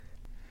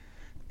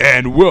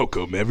And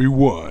welcome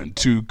everyone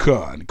to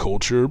Con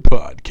Culture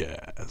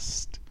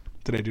Podcast.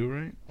 Did I do it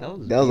right? That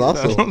was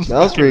awesome. That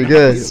was pretty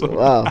good.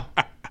 Wow.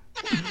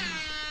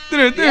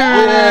 You got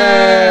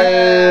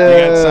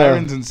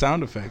sirens and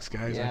sound effects,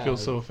 guys. I feel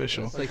so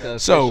official. It's like the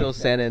official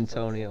San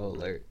Antonio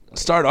alert.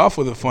 Start off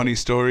with a funny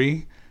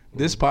story.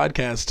 This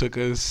podcast took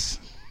us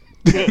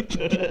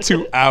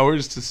 2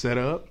 hours to set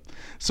up.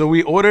 So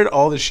we ordered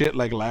all the shit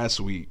like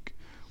last week.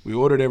 We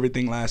ordered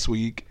everything last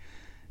week,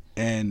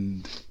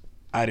 and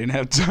I didn't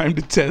have time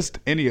to test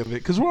any of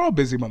it because we're all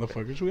busy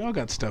motherfuckers. We all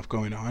got stuff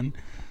going on.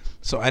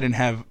 So I didn't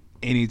have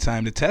any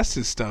time to test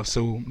this stuff.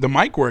 So the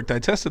mic worked. I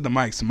tested the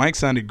mics. The mic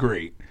sounded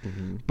great.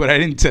 Mm-hmm. But I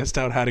didn't test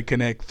out how to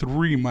connect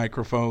 3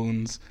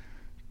 microphones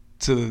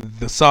to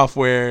the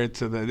software,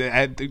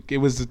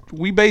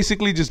 we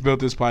basically just built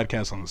this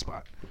podcast on the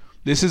spot.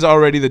 This is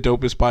already the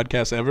dopest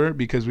podcast ever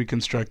because we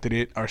constructed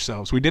it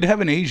ourselves. We did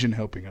have an Asian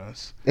helping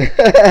us.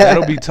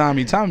 That'll be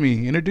Tommy.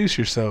 Tommy, introduce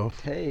yourself.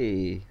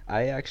 Hey,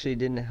 I actually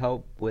didn't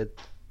help with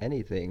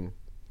anything.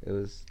 It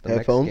was the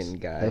headphones? Mexican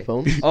guy.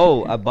 Headphones?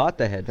 Oh, I bought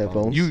the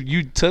headphones.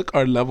 You took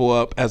our level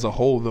up as a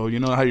whole, though.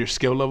 You know how your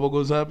skill level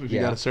goes up if you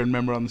got a certain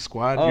member on the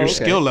squad? Your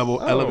skill level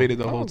elevated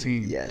the whole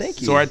team. Yes. Thank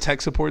you. So our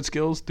tech support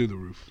skills through the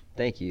roof.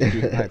 Thank you.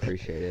 I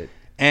appreciate it.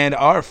 And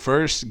our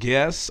first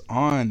guest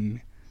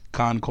on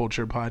Con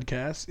Culture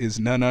Podcast is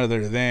none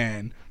other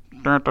than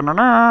War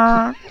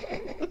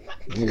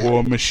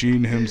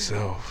Machine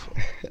himself,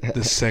 the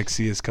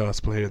sexiest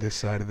cosplayer this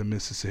side of the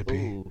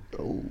Mississippi.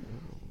 Oh.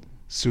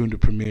 Soon to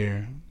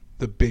premiere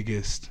the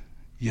biggest,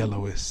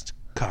 yellowest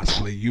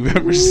cosplay you've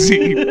ever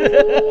seen.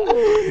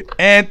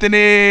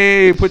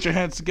 Anthony, put your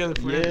hands together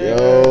for him.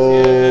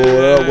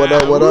 Yo, what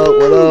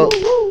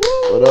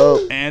up?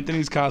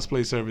 Anthony's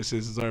Cosplay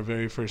Services is our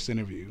very first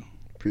interview.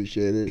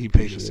 Appreciate it. He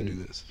paid us to do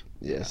this.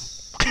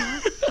 Yes.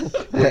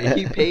 Wait,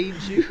 he paid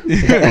you?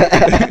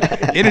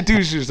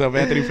 Introduce yourself,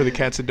 Anthony, for the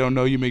cats that don't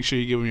know you. Make sure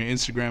you give them your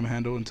Instagram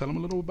handle and tell them a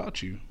little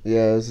about you.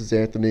 Yeah, this is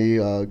Anthony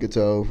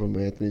Giteau from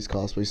Anthony's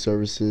Cosplay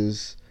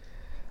Services.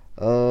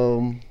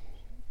 I'm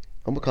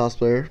a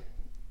cosplayer.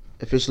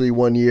 Officially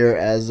 1 year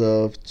as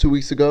of 2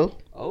 weeks ago.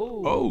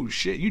 Oh,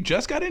 shit. You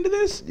just got into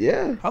this?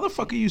 Yeah. How the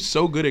fuck are you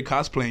so good at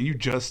cosplaying? You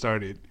just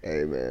started.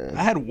 Hey, man.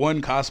 I had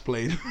one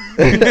cosplay,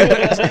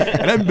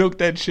 and I milked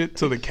that shit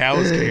till the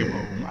cows came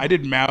home. I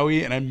did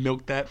Maui, and I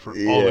milked that for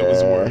all it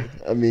was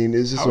worth. I mean,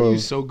 it's just How are you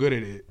so good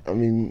at it? I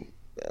mean,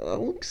 I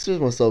don't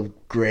consider myself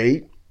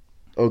great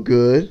or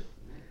good.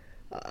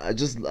 I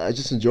just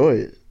enjoy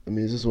it. I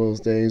mean, it's just one of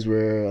those things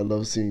where I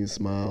love seeing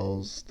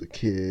smiles, the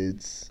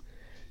kids,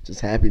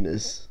 just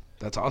happiness.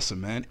 That's awesome,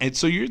 man. And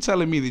so you're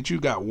telling me that you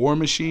got War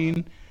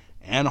Machine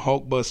and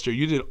Hulkbuster.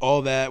 You did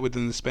all that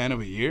within the span of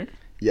a year?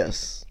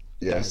 Yes.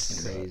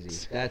 That's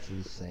crazy. That's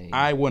insane.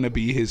 I want to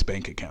be his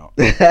bank account.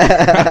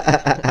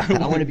 I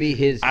want to be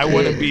his. I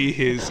want to be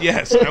his.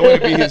 Yes, I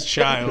want to be his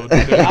child.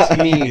 Not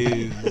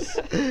me.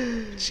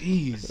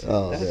 Jeez.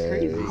 Oh, That's man.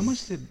 crazy. How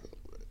much did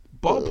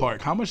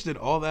ballpark? How much did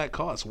all that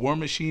cost? War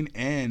Machine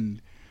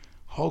and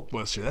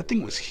Hulkbuster. That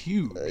thing was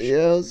huge.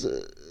 Yeah,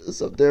 it's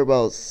up there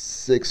about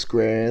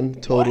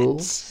 $6,000 total.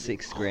 What?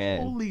 $6,000.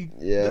 Holy,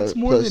 Yeah, that's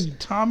more plus- than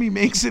Tommy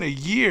makes in a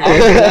year. I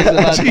was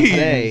about to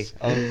say. Jeez.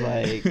 I was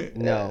like,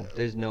 no,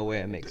 there's no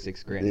way I make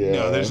 $6,000. Yeah.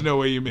 No, there's no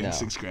way you make No.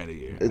 $6,000 a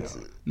year. It's-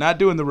 No. Not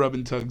doing the rub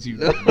and tugs you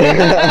do.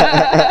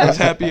 Those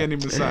happy ending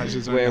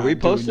massages are Wait, are not we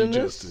doing posting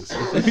you this? justice.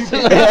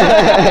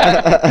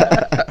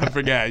 I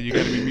forgot. You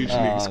got to be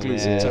mutually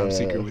exclusive, top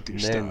secret with your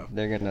stuff.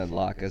 They're gonna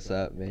lock us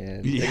up,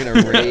 man. Yeah. They're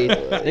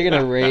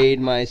gonna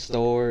raid my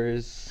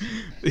stores.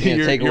 They're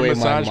gonna take away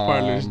massage my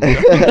parlors.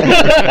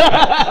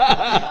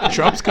 mom.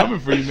 Trump's coming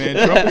for you,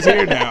 man. Trump is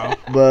here now.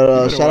 But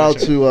better shout out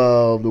watch it.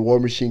 to the War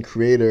Machine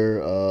creator.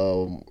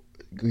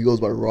 He goes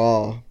by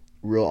Raw,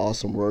 Real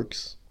Awesome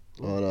Works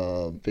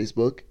on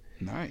Facebook.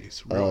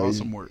 Nice. Real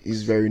awesome work.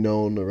 He's very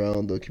known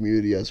around the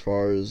community as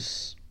far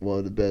as one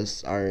of the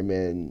best Iron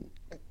Man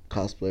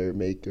cosplayer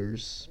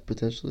makers,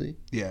 potentially.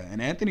 Yeah, and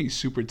Anthony's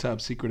super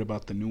top secret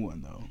about the new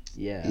one, though.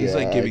 Yeah. He's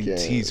like Yeah, giving I can't-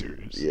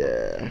 teasers.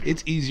 Yeah.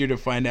 It's easier to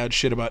find out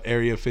shit about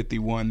Area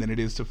 51 than it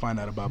is to find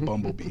out about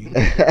Bumblebee.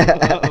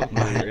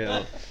 For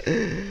real.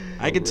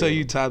 I can tell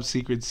you top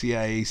secret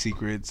CIA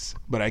secrets,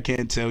 but I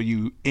can't tell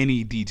you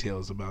any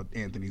details about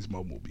Anthony's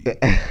Bumblebee.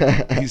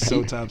 He's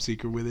so top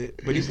secret with it.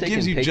 But he He's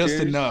gives you taking just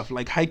pictures? enough,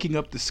 like hiking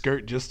up the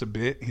skirt just a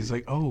bit. He's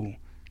like, oh,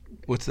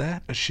 what's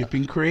that? A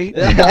shipping crate?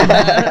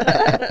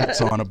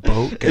 It's on a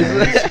boat,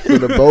 guys.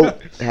 In the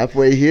boat,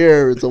 halfway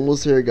here. It's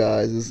almost here,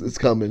 guys. It's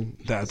coming.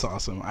 That's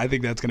awesome. I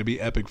think that's going to be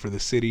epic for the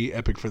city,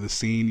 epic for the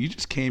scene. You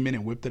just came in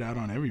and whipped it out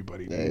on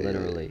everybody. Hey,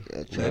 Literally.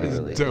 that's That is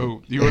right.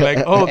 dope. You were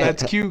like, oh,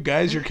 that's cute,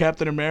 guys. You're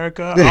Captain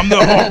America. I'm the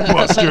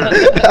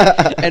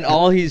Hulkbuster. And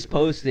all he's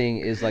posting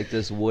is like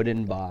this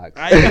wooden box.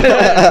 I know.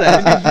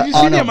 Did you see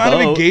On the a amount of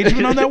boat.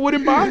 engagement on that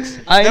wooden box?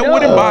 I That know.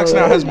 wooden box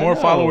now has more I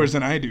know. followers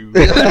than I do.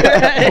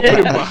 That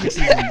wooden box is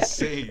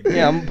insane.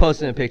 Yeah, I'm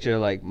posting a picture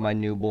of like my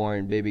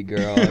newborn baby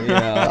girl, you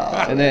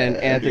know, and then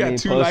Anthony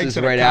 2 posts likes this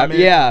and a right after. comment.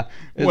 Yeah,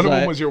 it's One of them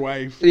like- was your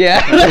wife.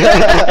 Yeah.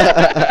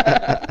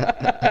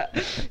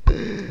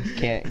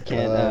 can't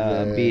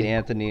man. beat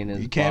Anthony in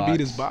his. You can't box. beat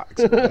his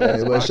box. Hey,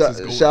 His but box is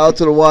gold. shout out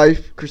to the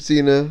wife,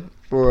 Christina,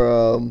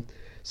 for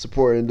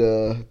supporting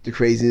the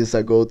craziness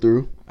I go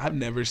through. I've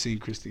never seen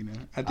Christina.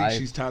 I think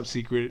she's top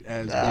secret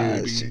as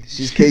baby.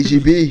 She's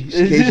KGB.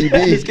 She's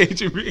KGB. She's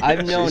KGB.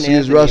 I've known She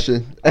is Anthony.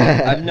 Russian.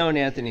 I've known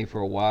Anthony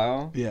for a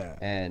while. Yeah.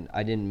 And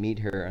I didn't meet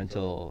her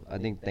until I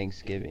think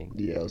Thanksgiving.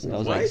 Yeah, I was That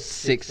was What? like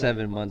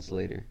 6-7 months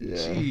later. yeah.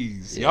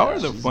 Jeez, Yeah, y'all are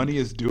the she's-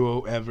 funniest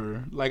duo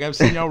ever. Like I've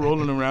seen y'all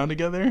rolling around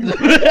together,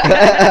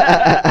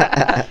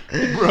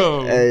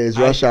 bro. Hey, it's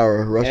rush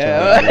hour. Rush Yeah.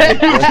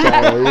 hour. Rush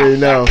hour. You already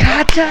know.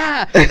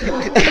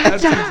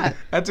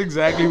 That's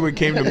exactly what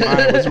came to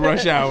mind was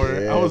rush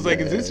hour. Yeah, I was like,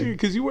 "Is this man. you?"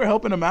 Because you were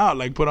helping him out,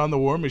 like put on the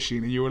war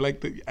machine, and you were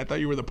like, I thought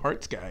you were the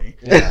parts guy.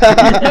 Yeah.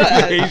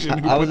 The Asian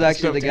who I put was the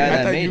actually the stuff guy together. I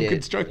that thought made you it.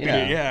 constructed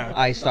it. Yeah.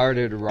 I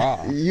started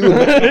raw.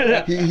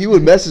 He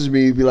would message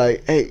me, be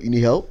like, "Hey, you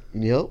need help? You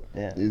need help?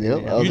 Yeah. You need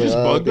help?" You I was just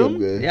like, bugged I think him? I'm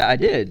good. Yeah, I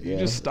did. You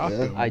just stalked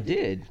Yeah. him. I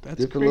did.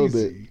 That's Dip a little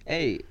crazy.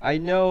 Hey, I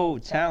know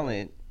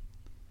talent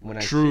when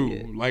I see True.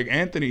 it. Like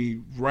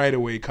Anthony right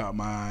away caught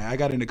my eye. I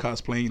got into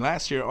cosplaying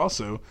last year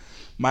also.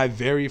 My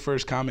very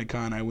first Comic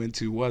Con I went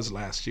to was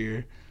last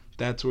year.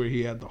 That's where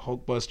he had the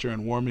Hulkbuster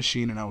and War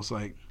Machine, and I was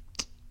like,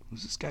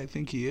 who's this guy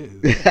think he is?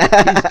 He's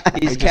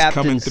just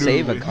Captain coming through.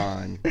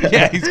 Savacon.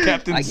 Yeah, he's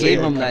Captain I gave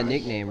him Savacon. that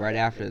nickname right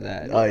after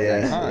that. Oh that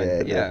yeah, con. yeah,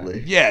 yeah,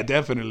 definitely. Yeah,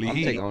 definitely. I'll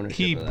take ownership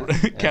he of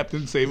that. Yeah.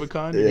 Captain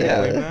Savacon. Yeah. Yeah,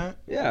 like that.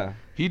 Yeah.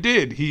 He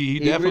did. He He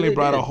definitely really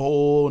brought a did.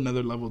 whole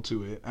another level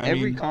to it. I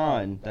Every mean,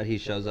 con that he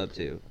shows up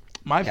to.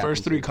 my Captain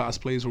first 3 Savacon.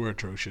 cosplays were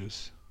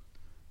atrocious.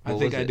 I What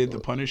think was I it? did the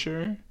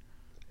Punisher,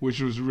 which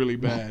was really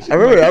bad. I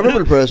remember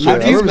the press. How I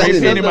do you remember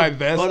mess seeing up in it. the- my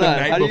vest hold the on,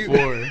 how night do you-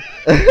 before.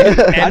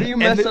 How do you And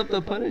mess the- up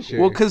the Punisher?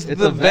 Well, because It's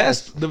the a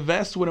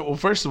vest well,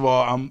 first of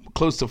all, I'm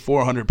close to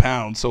 400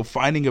 pounds, so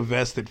finding a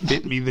vest that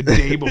fit me the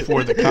day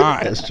before the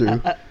con That's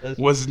true.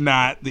 was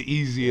not the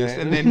easiest.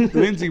 And then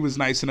Lindsay was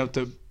nice enough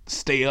to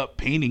stay up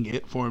painting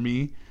it for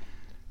me.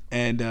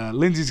 And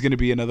Lindsay's going to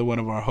be another one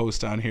of our hosts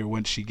down here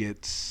once she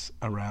gets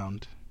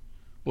around.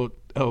 Well,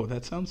 oh,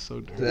 that sounds so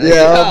dirty.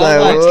 Yeah, I'm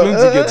like, Once what?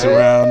 Lindsay gets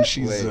around,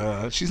 she's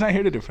Wait. she's not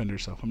here to defend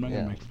herself. I'm not Yeah.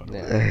 gonna make fun of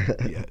Yeah.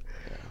 her yet.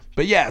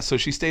 But yeah, so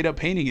she stayed up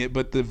painting it,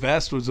 but the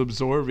vest was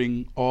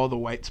absorbing all the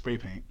white spray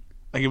paint.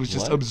 Like it was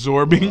just What?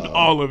 absorbing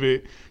all of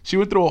it. She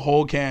went through a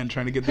whole can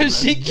trying to get the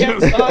vest She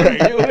kept just on right.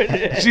 doing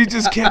it. She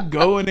just kept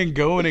going and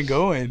going and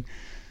going.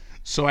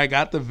 So I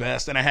got the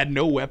vest and I had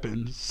no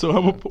weapons. So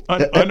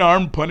I'm an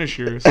unarmed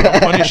Punisher. So I'm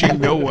punishing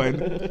no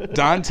one.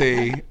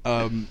 Dante,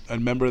 a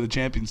member of the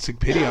Champions, took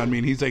pity on me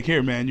and he's like,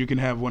 "Here, man, you can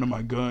have one of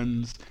my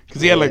guns."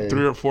 Because he had like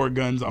 3 or 4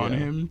 guns on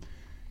him.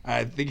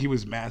 I think he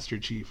was Master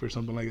Chief or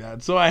something like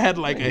that. So I had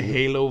like a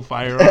Halo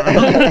firearm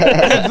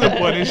as the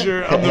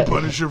Punisher. I'm the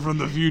Punisher from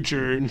the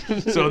future.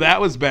 So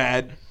that was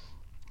bad.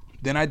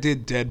 Then I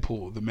did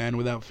Deadpool, the Man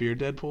Without Fear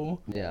Deadpool.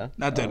 Yeah.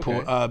 Not Oh,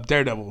 Deadpool, okay.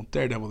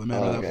 Daredevil, the Man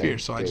Without okay. Fear.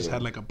 So I just Daredevil.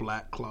 had like a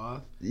black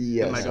cloth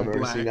Yes, and like I've a never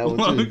black seen that one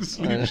long too.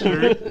 sleeve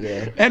shirt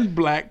Yeah. and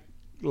black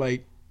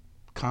like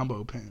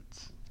combo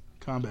pants,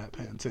 combat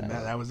pants, and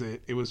that was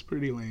it. It was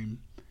pretty lame.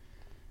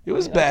 It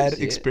was I can bad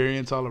see it.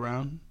 experience all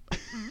around.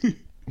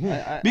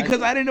 I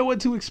Because I didn't know what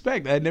to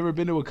expect. I had never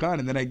been to a con,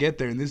 and then I get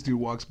there, and this dude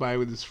walks by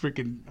with this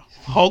freaking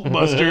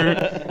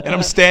Hulkbuster, and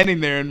I'm standing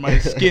there in my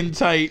skin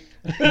tight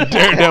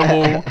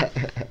Daredevil,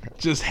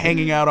 just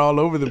hanging out all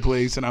over the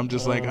place, and I'm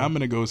just like, I'm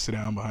gonna go sit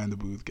down behind the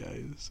booth,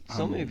 guys.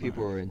 so I'm many not-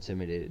 people were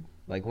intimidated.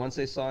 Like once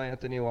they saw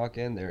Anthony walk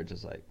in, they were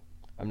just like,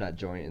 "I'm not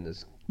joining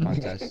this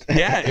contest."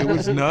 Yeah, it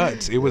was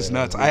nuts. It was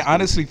nuts. I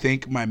honestly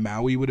think my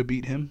Maui would have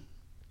beat him.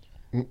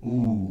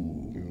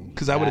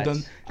 Because I would have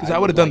done. Because I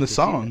would have done the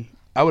song.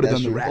 I would have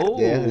done That's the true. rap. Oh.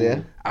 Yeah,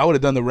 yeah. I would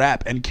have done the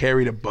rap and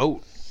carried a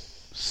boat.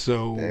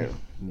 So. Damn.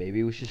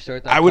 Maybe we should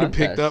start that. I would have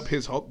picked contest. up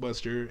his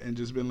Hulkbuster and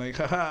just been like,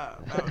 haha.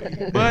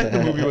 Maui. But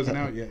the movie wasn't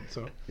out yet,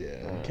 so Yeah.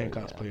 you can't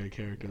cosplay a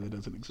character that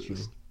doesn't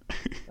exist.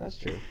 That's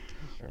true.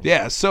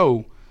 Yeah,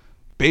 so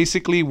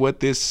basically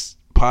what this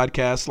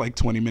podcast, like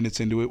 20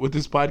 minutes into it, what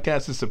this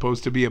podcast is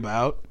supposed to be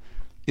about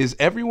is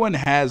everyone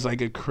has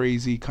like a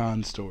crazy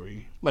con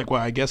story. Like,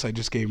 well, I guess I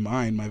just gave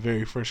mine. My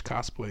very first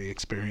cosplay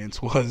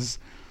experience was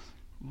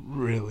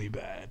really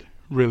bad.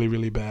 Really,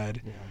 really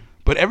bad. Yeah.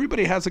 But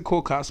everybody has a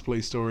cool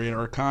cosplay story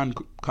or a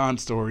con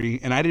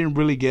story, and I didn't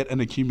really get an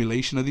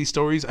accumulation of these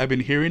stories. I've been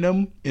hearing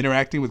them,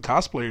 interacting with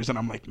cosplayers, and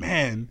I'm like,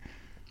 man,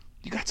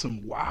 you got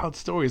some wild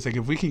stories. Like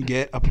if we can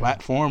get a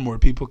platform where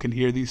people can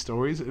hear these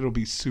stories, it'll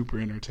be super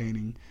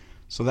entertaining.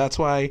 So that's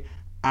why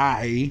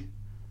I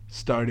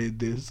started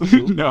this.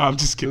 No, I'm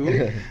just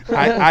kidding.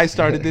 I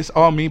started this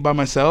all me by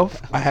myself.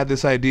 I had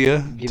this idea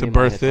Give to me my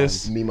birth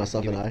headphones. this. Me,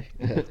 myself, and I.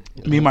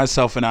 Me,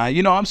 myself, and I.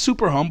 You know, I'm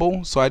super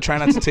humble, so I try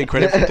not to take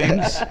credit for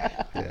things.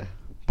 Yeah.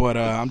 But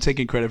I'm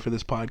taking credit for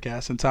this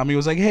podcast. And Tommy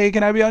was like, "Hey,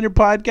 can I be on your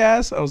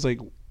podcast?" I was like,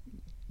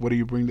 "What do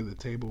you bring to the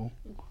table?"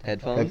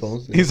 Headphones.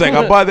 Headphones. Yeah. He's like,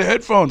 "I'll buy the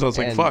headphones." I was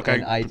like, And- "Fuck,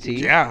 and I IT.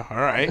 yeah, all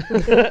right."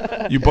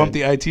 You bumped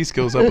the IT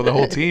skills up of the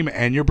whole team,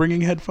 and you're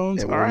bringing headphones.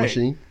 Yeah, All War right.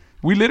 Machine.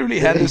 We literally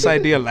had this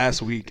idea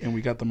last week, and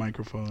we got the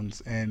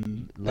microphones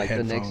and Like the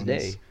next headphones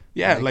day.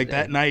 Yeah, Next like day.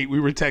 that night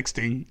we were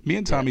texting. Me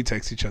and Tommy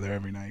text each other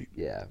every night.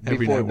 Yeah. Every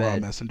before night we're on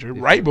bed. Messenger.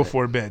 Before right bed.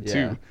 before bed, Yeah.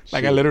 too.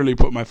 Like, I Shoot. literally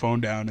put my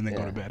phone down and then go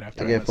Yeah. to bed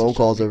after I I get phone message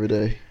calls you. every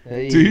day.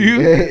 Hey. Do you?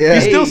 Yeah.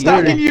 He's still Hey,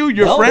 stalking you?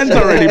 Your don't- friends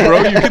already,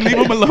 bro. You can leave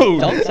him alone.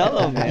 Don't tell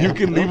him, man. You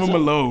can leave Don't him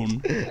tell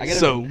alone. I gotta,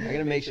 So, I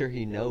gotta make sure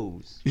he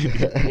knows.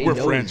 we're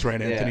knows. friends,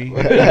 right, Yeah. Anthony?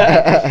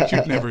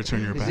 You'd never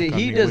turn your back See, on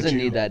he me, doesn't would you?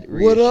 need that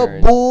What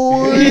reassurance. up,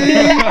 boy?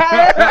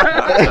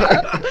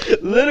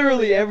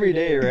 Literally every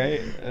day,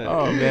 right?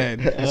 Oh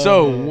man!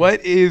 So,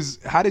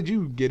 how did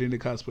you get into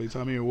cosplay,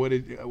 Tommy, or what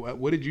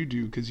did you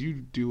do? Because you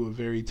do a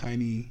very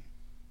tiny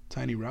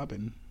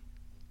Robin.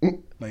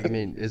 Like, I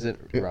mean, isn't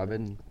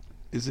Robin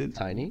is it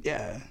tiny?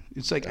 Yeah,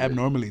 it's like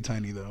abnormally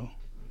tiny though.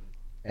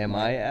 Am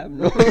I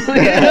abnormal?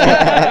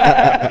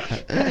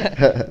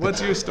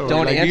 What's your story?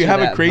 Don't Like, do answer you have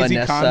a that, crazy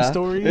con Vanessa.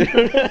 story?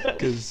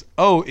 Because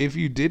if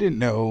you didn't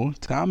know,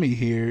 Tommy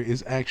here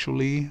is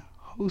actually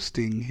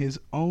hosting his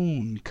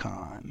own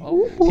con.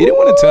 Oh. He didn't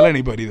want to tell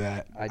anybody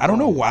that. I don't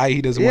know don't. why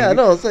he doesn't. Yeah, want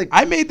to. no, it's like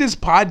I made this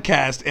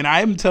podcast and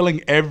I am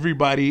telling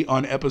everybody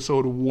on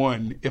episode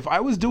 1, if I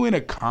was doing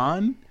a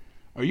con,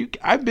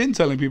 I've been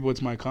telling people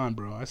it's my con,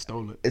 bro. I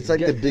stole it. it's like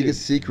Yeah, the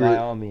biggest dude, secret by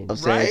all means. of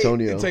San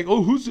Antonio. It's like,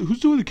 oh, who's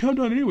doing the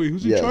countdown anyway?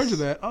 Who's in Yes. charge of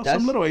that? Oh,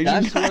 some little Asian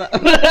that's guy. what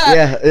yeah,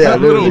 yeah. Some literally.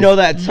 little You know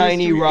that mystery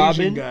tiny Asian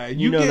Robin? guy.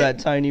 You know get- that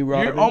tiny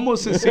Robin? You're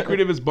almost as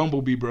secretive as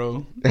Bumblebee,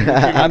 bro.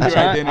 I'm Your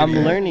trying. I'm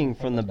identity. learning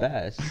from the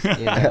best.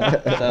 You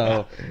know?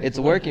 So it's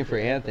working for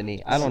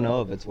Anthony. I don't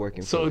know if it's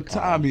working. So for the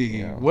con, Tommy,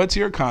 you know? what's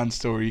your con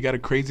story? You got a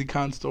crazy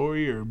con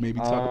story, or maybe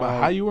talk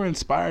about how you were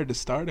inspired to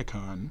start a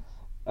con?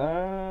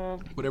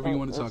 Whatever you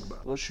want to talk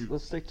about. Let's, Shoot.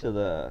 let's stick to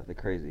the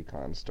crazy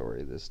con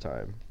story this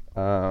time.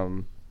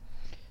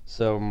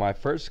 So my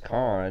first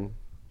con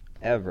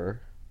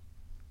ever,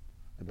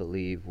 I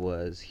believe,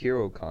 was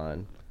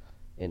HeroCon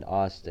in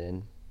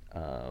Austin.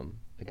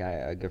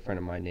 A good friend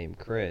of mine named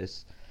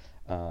Chris.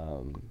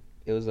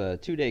 It was a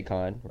 2-day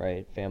con,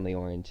 right? Family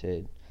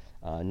oriented.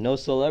 No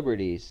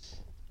celebrities.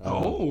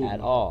 At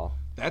all.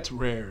 That's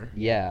rare.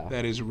 Yeah.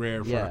 That is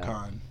rare for Yeah. a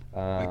con.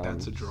 Like,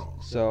 that's a draw.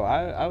 So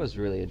I was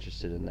really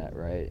interested in that,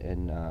 right?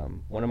 And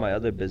one of my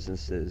other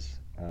businesses,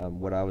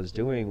 what I was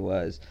doing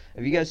was,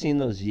 have you guys seen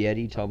those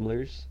Yeti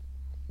tumblers?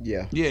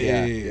 Yeah.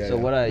 Yeah. So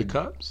what The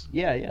cups? the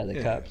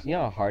Yeah. cups. You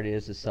know how hard it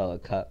is to sell a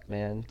cup,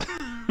 man.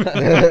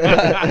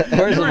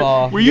 First of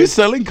all, Were you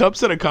selling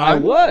cups at a con? I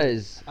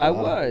was.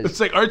 It's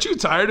like, aren't you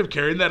tired of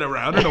carrying that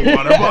around in a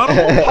water bottle?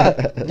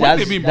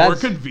 Wouldn't it be more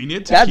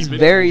convenient to That's keep it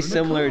very in a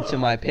similar cup? to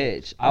my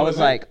pitch. I Was was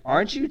it? like,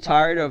 aren't you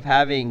tired of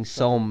having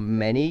so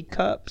many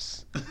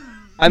cups?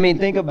 I mean,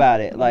 think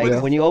about it. Like,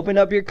 Yeah. when you open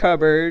up your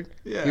cupboard,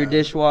 Yeah. your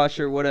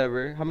dishwasher,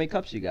 whatever, how many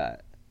cups you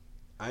got?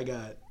 I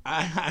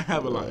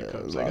have a lot of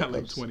cups. a I lot got of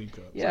like cups. 20 cups.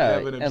 I Yeah,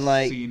 have an and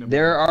like obscene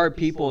there amount. are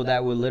people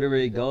that would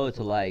literally go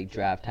to like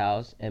Draft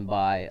House and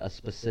buy a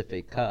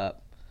specific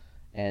cup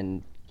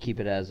and keep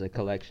it as a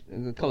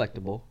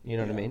collectible. You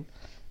know what I mean?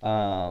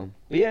 But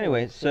yeah,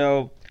 anyway,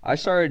 so I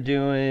started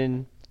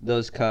doing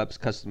those cups,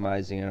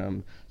 customizing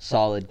them,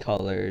 solid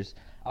colors.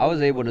 I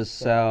was able to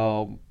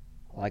sell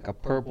like a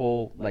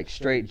purple, like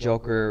straight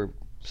Joker,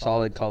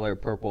 solid color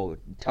purple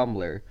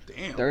tumbler,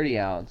 Damn. 30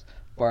 ounce,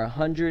 for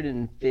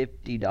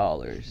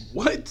 $150.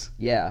 What?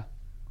 Yeah,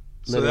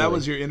 So that Literally.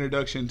 was your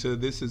introduction to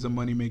this is a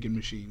money making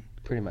machine.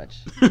 pretty much.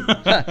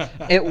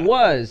 It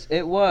was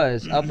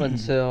up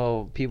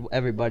until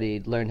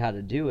everybody learned how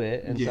to do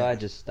it, and so Yeah. I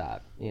just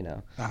stopped, you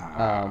know.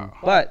 Ah.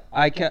 But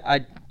I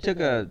took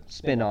a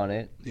spin on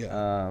it.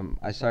 Yeah.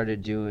 I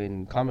started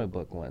doing comic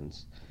book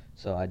ones.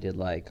 So I did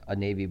like a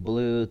navy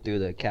blue, threw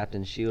the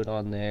Captain Shield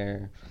on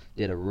there,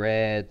 did a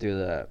red, threw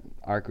the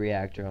arc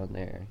reactor on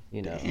there,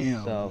 you know.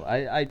 Damn. So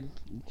I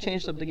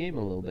changed up the game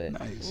a little bit.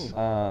 Nice. So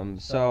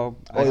Oh,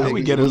 How yeah. do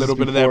we get a Was little this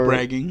bit of that before-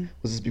 bragging?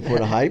 Was this before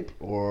the hype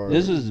or?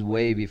 this was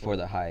way before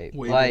the hype.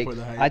 Way like before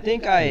the hype. I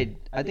think I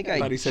I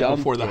thought he said jumped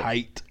before the it.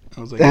 height. I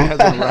was like, it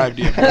hasn't arrived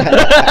yet.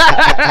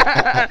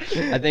 I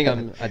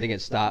think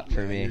it stopped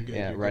for me. you're good.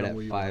 Yeah, You're right good at on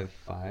where you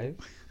 5'5".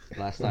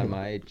 Last time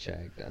I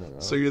checked, I don't know.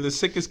 So you're the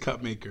sickest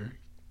cup maker.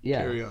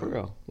 yeah, carry on. for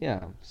real.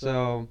 Yeah.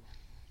 So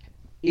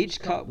each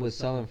cup was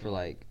selling for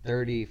like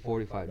 $30,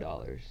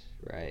 $45,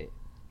 right?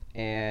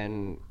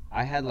 And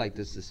I had like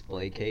this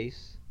display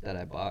case that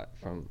I bought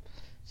from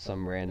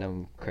some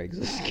random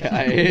Craigslist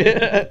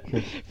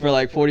guy for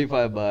like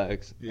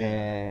 $45. Yeah.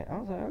 And I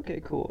was like,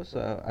 okay, cool.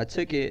 So I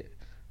took it,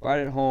 brought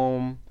it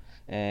home,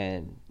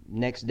 and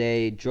next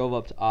day drove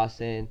up to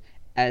Austin.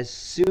 As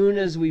soon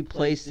as we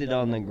placed it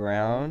on the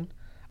ground,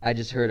 I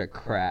just heard a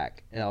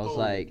crack, and I was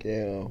like,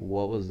 Damn.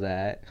 what was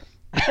that?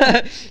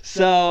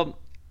 So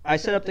I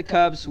set up the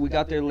cups. We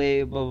got their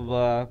label. Blah,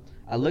 blah, blah.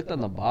 I looked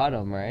on the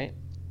bottom, right?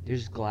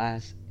 There's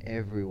glass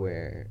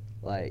everywhere.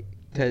 Like,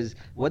 because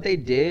what they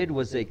did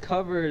was they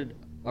covered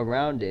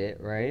around it,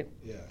 right?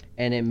 Yeah.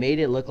 And it made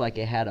it look like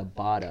it had a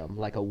bottom,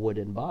 like a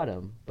wooden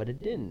bottom, but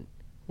it didn't.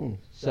 Hmm.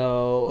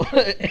 So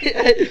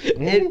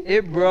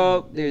it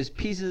broke. There's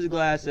pieces of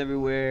glass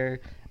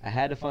everywhere. I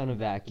had to find a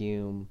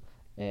vacuum.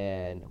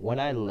 And when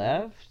I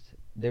left,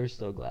 they were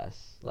still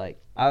glass.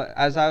 Like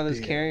as I was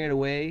Damn. carrying it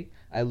away,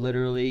 I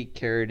literally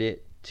carried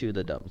it to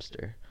the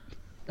dumpster.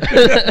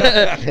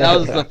 That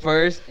was the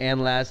first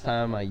and last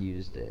time I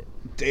used it.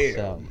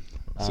 Damn.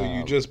 So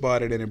you just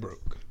bought it and it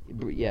broke.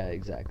 Yeah,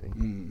 exactly.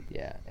 Mm.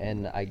 Yeah,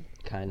 and I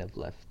kind of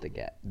left the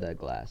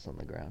glass on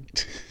the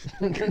ground.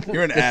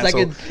 You're an The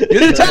asshole. second-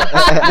 You're the,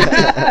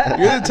 type,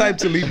 you're the type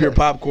to leave your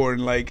popcorn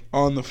like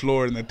on the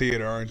floor in the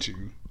theater, aren't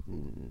you?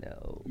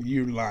 No,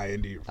 You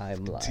lying to your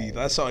I'm teeth. lying.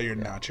 I saw your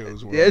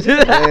nachos were. Hey.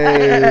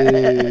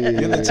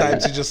 You're the type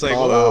to just like,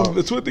 Call oh, out.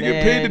 that's what they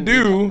get paid to Man,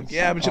 do.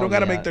 Yeah, but you call don't got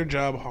to me make out. their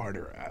job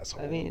harder,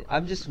 asshole. I mean,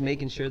 I'm just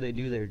making sure they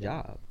do their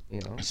job.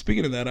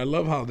 Speaking of that, I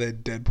love how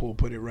that Deadpool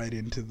put it right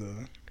into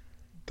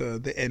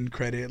the end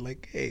credit.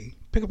 Like, hey,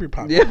 pick up your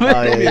popcorn. Yeah.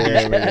 Oh, yeah,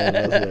 that's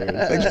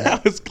hilarious. Like,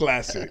 that was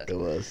classic. It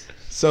was.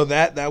 So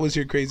that was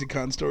your crazy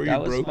con story. That You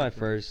was broke my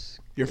first.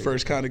 your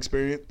first con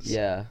experience.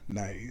 Yeah.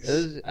 Nice. It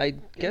was, I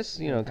guess,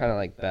 kind of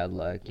like bad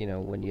luck,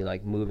 when you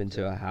like move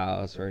into a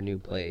house or a new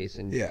place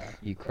and Yeah.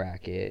 you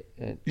crack it.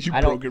 And You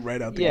I broke don't, it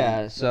right out the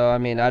yeah. gate. So I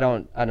mean, I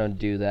don't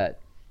do that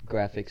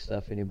graphic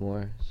stuff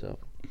anymore. So,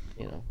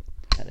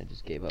 kind of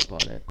just gave up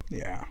on it.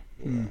 Yeah.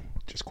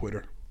 Just quit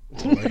her.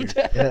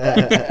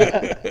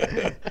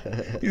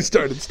 You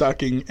started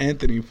stalking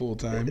Anthony full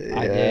time.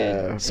 I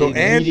Yeah. did. So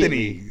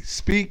Immediately. Anthony,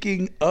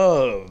 speaking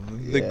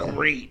of the Yeah.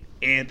 great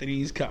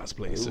Anthony's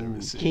cosplay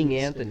services, King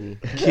Anthony.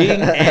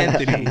 King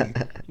Anthony.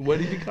 What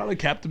did you call it?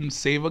 Captain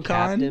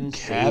Savacon?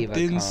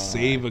 Captain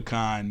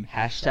Savacon.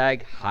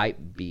 Hashtag hype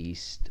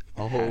beast.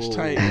 Oh.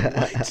 Hashtag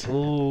what?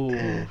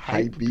 Ooh.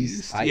 Hype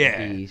beast. Hype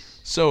Yeah. beast.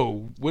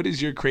 So, what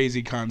is your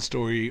crazy con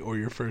story or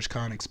your first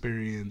con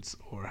experience,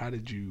 or how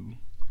did you?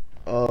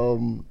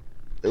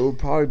 It would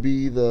probably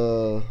be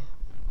the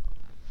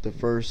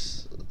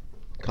first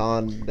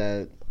con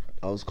that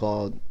I was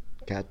called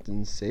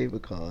Captain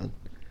Savacon.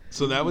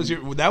 So that was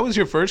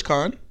your first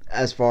con.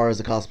 As far as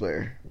a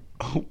cosplayer,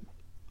 Oh,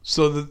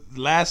 so the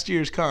last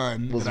year's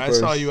con Was that the I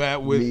saw first you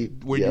at with me-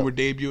 when you yep. were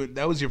debuting,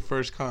 that was your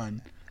first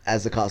con.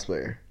 as a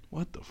cosplayer,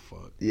 What the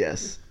fuck?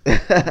 yes.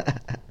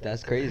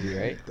 That's crazy,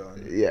 right?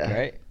 Yeah.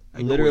 Right? I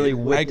Literally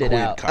quit- whipped I it quit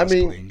out. I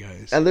mean, cosplaying,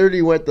 guys. I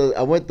literally went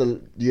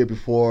the year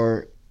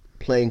before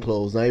plain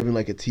clothes, not even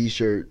like a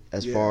t-shirt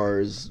as Yeah. far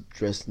as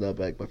dressing up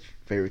like my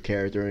favorite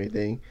character or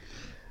anything.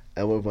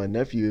 I went with my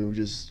nephew and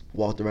just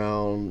walked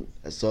around.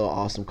 I saw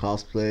awesome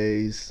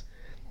cosplays.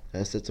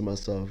 And I said to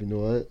myself, you know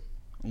what?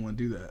 I want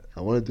to do that.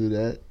 I want to do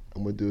that.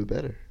 I'm going to do it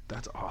better.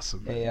 That's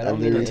awesome. Hey, I I don't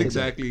mean literally That's to,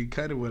 exactly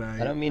kind of what I.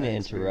 I don't mean to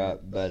experienced.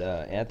 interrupt, but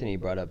Anthony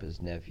brought up his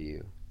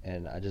nephew,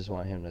 and I just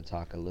want him to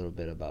talk a little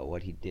bit about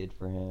what he did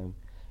for him,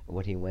 and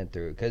what he went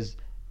through. Cause,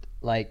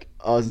 like,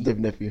 Oh, it's a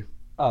different nephew.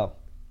 oh,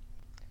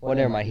 well,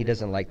 never mind. He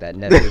doesn't like that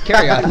nephew.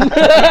 Carry on.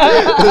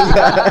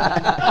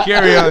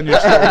 Carry on your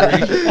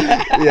story.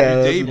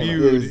 Yeah, You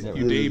that's- debuted. it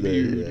You was-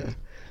 debuted. yeah.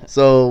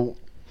 So,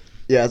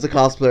 yeah, as a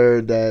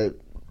cosplayer that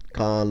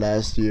con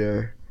last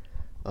year,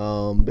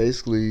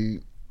 basically,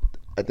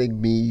 I think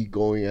me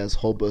going as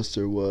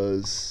Hulkbuster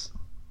was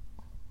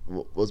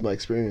my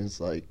experience.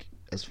 Like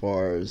as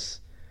far as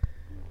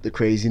the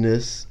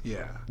craziness,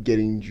 Yeah.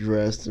 getting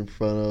dressed in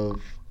front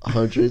of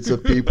hundreds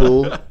of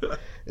people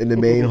in the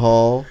main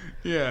hall,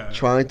 Yeah.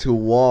 trying to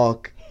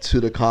walk to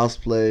the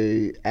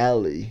cosplay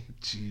alley.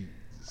 Jeez.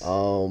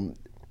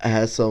 I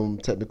had some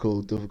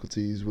technical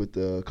difficulties with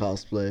the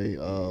cosplay,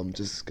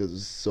 just because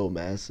it's so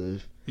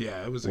massive.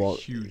 Yeah, it was Well, a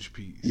huge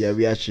piece. Yeah,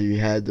 we actually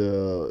had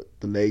the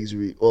legs.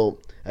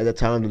 At the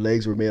time, the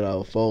legs were made out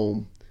of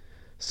foam,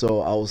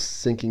 so I was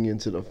sinking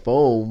into the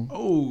foam,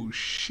 Oh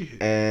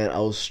shit. and I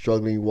was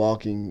struggling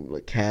walking.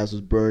 Like calves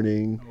was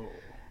burning. Oh.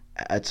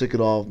 I took it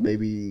off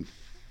maybe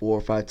 4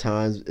 or 5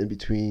 times in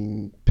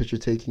between picture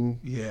taking.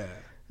 Yeah.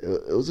 It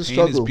was a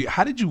Pain is struggle.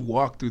 how did you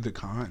walk through the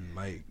con?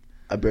 Like,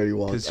 I barely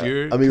walked. 'Cause I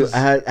you're- mean, 'cause- I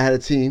had a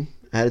team.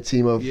 I had a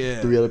team of Yeah.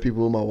 3 other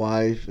people, my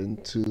wife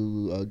and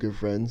 2 good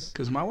friends.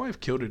 because my wife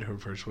killed it her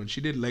first one.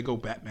 She did Lego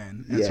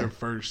Batman as Yeah. her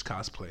first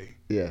cosplay.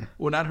 Yeah,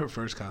 Well, not her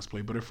first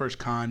cosplay, but her first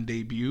con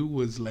debut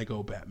was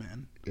Lego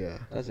Batman. yeah.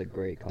 That's a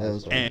great That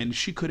was cosplay. And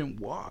she couldn't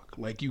walk.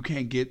 Like, you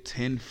can't get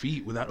 10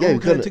 feet without, Yeah, oh, you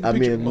can I couldn't. take a I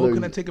picture? mean, Oh, can I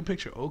literally- take a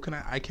picture? Oh, can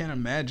I can't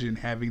imagine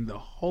having the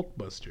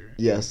Hulkbuster.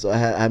 Yeah, so I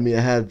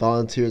had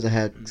volunteers. I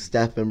had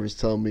staff members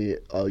tell me,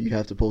 "Oh, you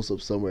have to post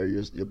up somewhere.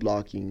 You're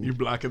blocking." You're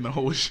blocking the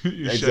whole shit.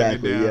 You're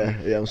Exactly. shutting it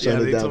down. Yeah. I'm shutting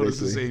Yeah, it they down. told us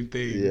the basically. same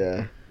thing.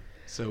 Yeah.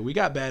 So we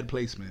got bad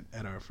placement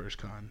at our first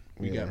con.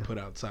 We Yeah. got put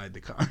outside the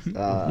con.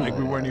 Ah. Like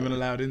we weren't even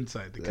allowed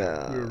inside the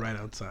con. We were Ah. right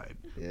outside.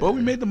 Yeah. But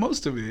we made the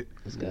most of it.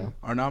 Let's Yeah. go.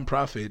 Our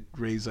nonprofit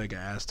raised like an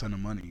ass ton of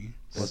money.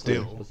 What's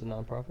Still, what's the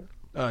nonprofit?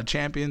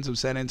 Champions of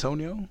San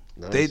Antonio.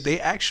 Nice. They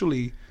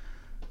actually.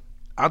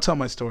 I'll tell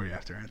my story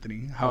after,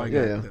 Anthony. How I Yeah,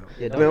 got yeah. there.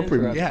 Yeah, I mean, I'm pretty-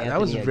 interrupt Yeah, that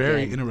was Anthony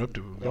very again. interruptive.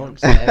 of me.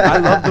 Don't. I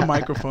love the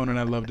microphone and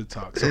I love to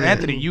talk. So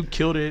Anthony, you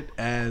killed it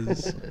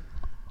as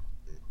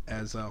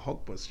a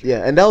Hulkbuster.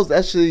 Yeah, and that was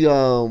actually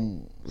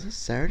was it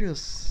Saturday?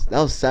 That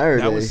was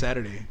Saturday. That was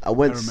Saturday. I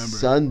went remember.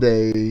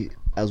 Sunday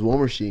as War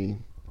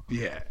Machine,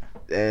 Yeah.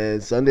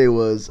 and Sunday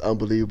was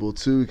unbelievable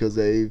too because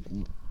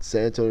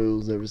San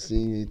Antonio's never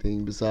seen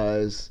anything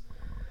besides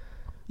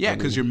Yeah, I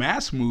because mean, your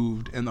mask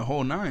moved and the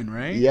whole nine,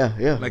 right? Yeah,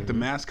 yeah. Like the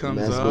mask comes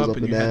mask up, goes up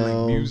and and you had like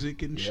down.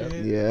 music and Yep.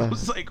 shit. Yeah. I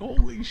was like,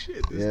 holy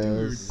shit, this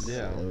Yeah, dude.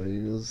 Yeah. I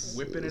mean, it was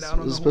Whipping it was- out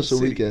on was the a whole special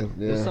city.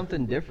 weekend. It was Yeah,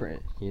 something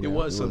different. You know? It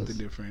was It something was.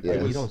 different. Yeah. It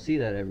You was, don't see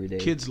that every day.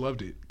 kids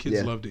loved it. Kids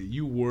Yeah. loved it.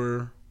 You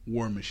were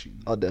War Machine.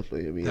 I'll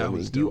definitely. I mean, That I mean,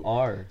 was You dope.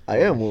 are. I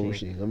am War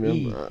Machine. I mean,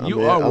 E. I'm,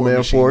 You I'm, are I'm War Air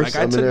Machine. Force. Like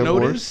I I'm in took Air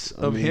notice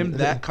Force. I of mean, him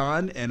that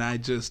con, and I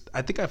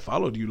think I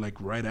followed you like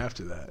right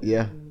after that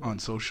Yeah, on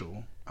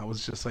social. I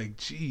was just like,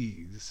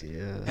 jeez.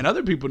 yeah, And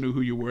other people knew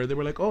who you were. They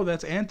were like, oh,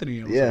 that's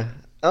Anthony. I was yeah.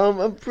 like,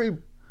 I'm pretty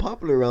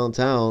popular around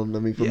town. I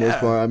mean, for the Yeah. most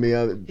part. I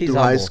mean, He's through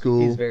humble. high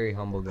school. He's very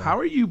humble guy. how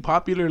are you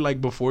popular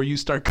like before you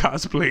start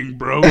cosplaying,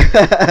 bro? a He's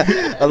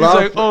lot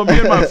like, of, oh, me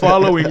and my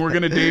following, we're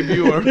gonna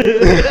debut our.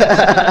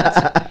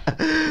 a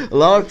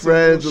lot of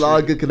friends, a lot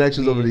of good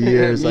connections over the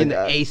years. Me and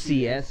Like, the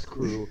ACS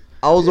crew.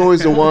 I was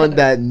always the one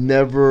that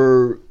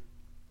never,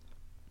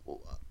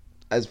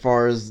 as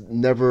far as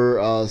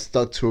never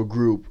stuck to a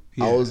group.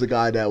 I Yeah. was the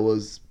guy that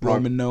was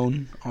Roman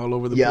known all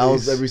over the yeah, place. I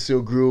was every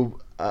single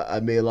group. I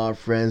made a lot of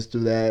friends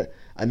through that.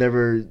 I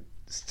never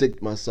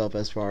stick myself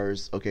as far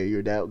as okay,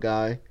 you're that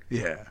guy,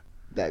 Yeah,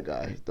 that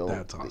guy. Don't.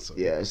 That's awesome.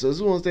 Yeah, so this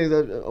is one of those things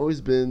I've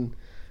always been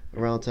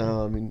around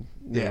town. I mean,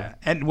 you yeah. know.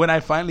 And when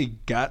I finally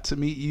got to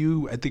meet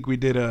you, I think we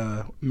did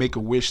a Make a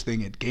Wish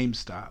thing at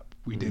GameStop.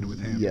 We did with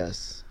him.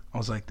 Yes. I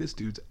was like, this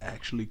dude's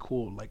actually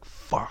cool. Like,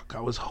 fuck.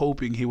 I was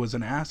hoping he was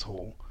an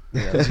asshole.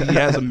 Yeah. 'Cause he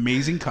has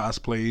amazing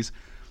cosplays.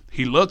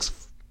 He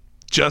looks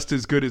just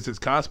as good as his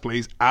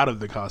cosplays out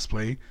of the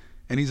cosplay.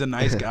 And he's a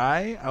nice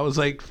guy. I was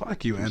like,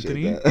 fuck you,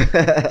 Anthony. Appreciate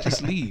that.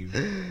 Just leave.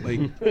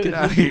 Like, get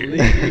out of here.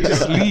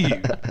 Just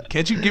leave.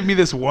 Can't you give me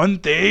this one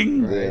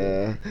thing?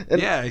 Yeah. And,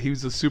 Yeah, he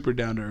was a super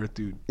down to earth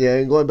dude. Yeah,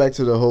 and going back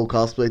to the whole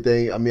cosplay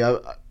thing, I mean,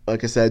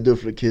 like I said, I do it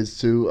for the kids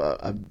too.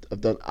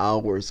 I've done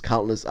hours,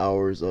 countless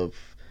hours of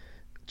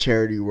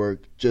charity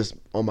work just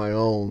on my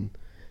own,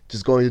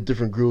 just going to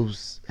different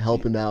groups,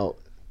 helping out.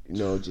 You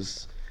know,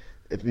 just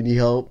if you need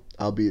help,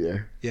 I'll be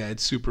there. Yeah,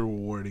 it's super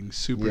rewarding.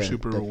 Super Yeah,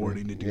 super definitely.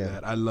 rewarding to do Yeah.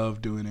 that. I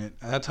love doing it.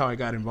 That's how I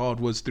got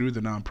involved, was through the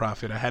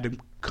nonprofit. I had to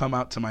come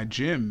out to my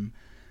gym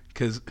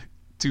because,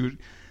 dude,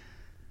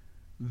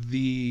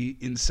 the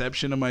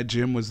inception of my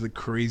gym was the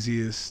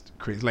craziest.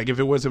 Like, if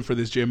it wasn't for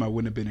this gym, I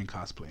wouldn't have been in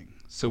cosplaying.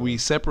 So we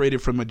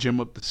separated from a gym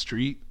up the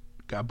street,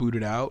 got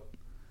booted out,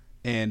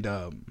 and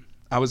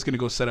I was gonna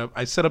go set up.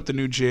 I set up the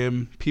new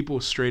gym. People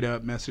straight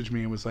up messaged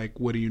me and was like,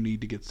 "What do you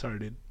need to get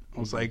started?" I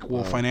was like,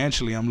 "Well, Wow.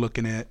 financially, I'm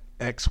looking at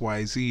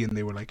XYZ," and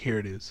they were like, "Here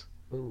it is."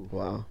 Ooh,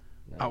 Wow.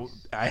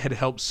 nice. I had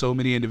helped so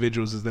many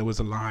individuals as there was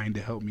a line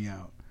to help me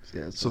out.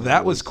 Yeah, So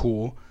that was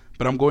cool.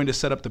 But I'm going to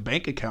set up the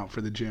bank account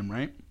for the gym,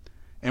 right?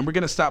 And we're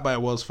gonna stop by a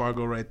Wells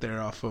Fargo right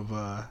there off of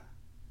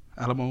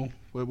Alamo.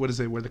 What is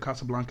it? Where the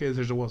Casablanca is?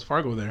 There's a Wells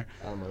Fargo there.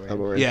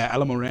 Yeah,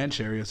 Alamo Ranch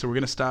area. So we're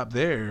gonna stop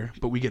there,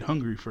 but we get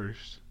hungry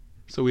first.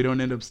 So we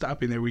don't end up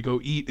stopping there. We go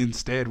eat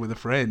instead with a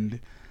friend,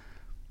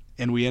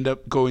 and we end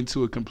up going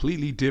to a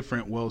completely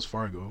different Wells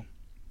Fargo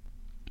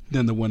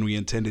than the one we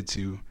intended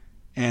to.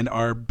 And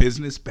our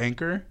business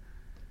banker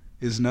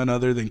is none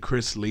other than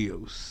Chris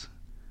Leos.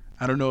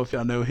 I don't know if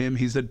y'all know him.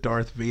 He's a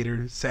Darth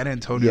Vader, San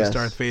Antonio's Yes.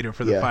 Darth Vader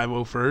for the Yeah.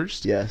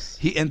 501st. Yes.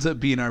 He ends up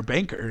being our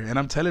banker, and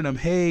I'm telling him,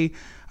 hey,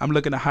 I'm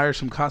looking to hire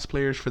some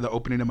cosplayers for the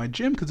opening of my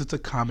gym because it's a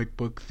comic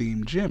book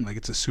themed gym. Like,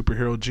 it's a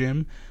superhero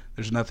gym.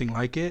 There's nothing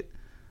like it.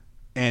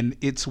 And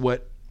it's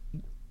what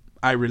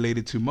I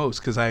related to most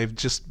because I've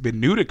just been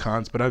new to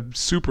cons, but I'm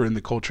super in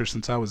the culture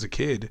since I was a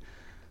kid,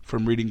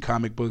 from reading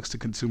comic books to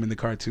consuming the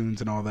cartoons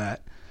and all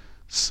that.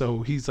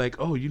 So he's like,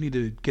 oh, you need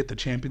to get the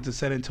Champions of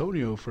San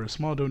Antonio for a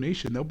small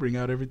donation. They'll bring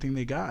out everything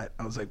they got.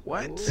 I was like,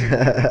 what?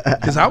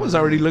 Because I was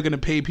already looking to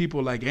pay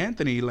people like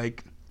Anthony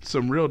like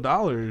some real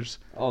dollars.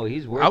 Oh,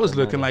 he's worth I was the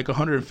looking money. like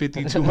 $150,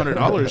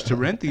 $200 to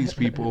rent these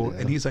people.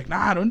 And he's like,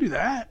 nah, don't do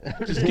that.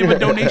 Just give a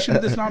donation to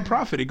this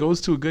nonprofit. It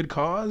goes to a good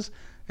cause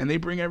and they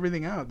bring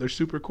everything out. They're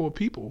super cool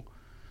people.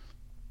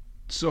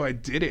 So I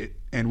did it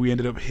and we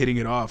ended up hitting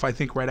it off. I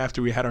think right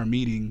after we had our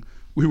meeting,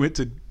 we went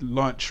to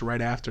lunch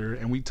right after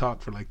and we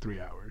talked for like 3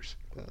 hours.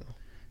 Wow.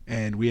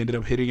 And we ended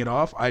up hitting it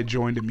off. I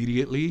joined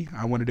immediately.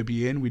 I wanted to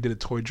be in. We did a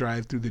toy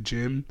drive through the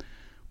gym.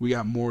 We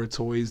got more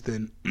toys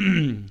than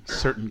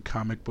certain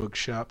comic book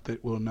shop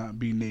that will not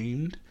be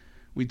named.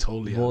 We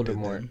totally outdid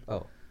Voldemort. them.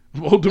 Oh,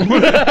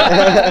 Voldemort.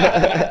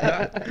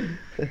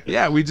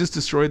 Yeah, we just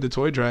destroyed the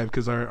toy drive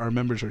because our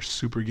members are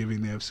super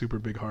giving. They have super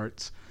big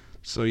hearts.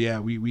 So yeah,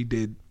 we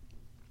did.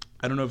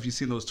 I don't know if you've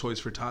seen those Toys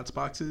for Tots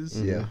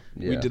boxes. Yeah.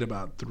 We did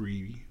about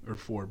 3 or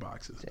 4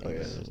 boxes. Oh, yeah,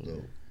 that's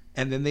dope.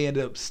 And then they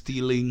ended up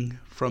stealing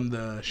from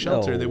the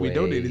shelter No that we way.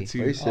 donated Are to.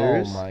 you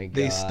serious? Oh my god.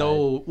 They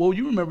stole. Well,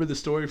 you remember the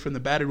story from the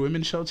battered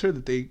women's shelter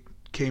that they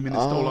came in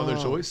and stole all their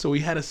Oh. toys. So we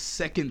had a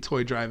second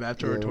toy drive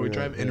after our Yeah, toy yeah,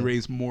 drive and yeah.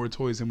 raised more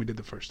toys than we did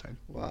the first time.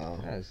 Wow.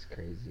 That's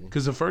crazy.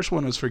 Because the first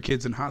one was for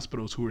kids in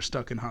hospitals who were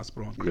stuck in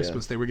hospital on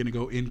Christmas. They were going to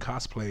go in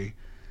cosplay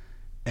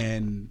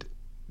and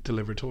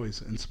deliver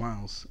toys and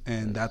smiles.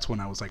 And that's when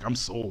I was like, I'm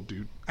sold,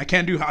 dude. I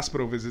can't do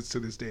hospital visits to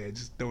this day. I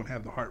just don't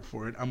have the heart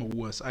for it. I'm a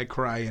wuss. I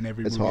cry in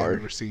every It's movie hard. I've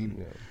ever seen.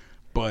 Yeah.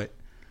 But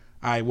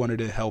I wanted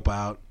to help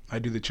out. I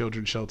do the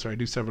children's shelter. I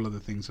do several other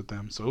things with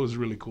them. So it was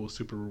really cool,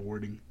 super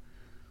rewarding.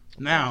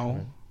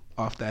 Now,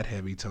 off that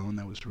heavy tone,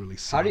 that was really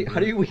somber. How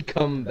do we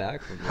come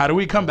back from that? How do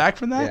we come back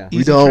from that? Yeah. We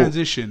Easy don't.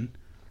 transition.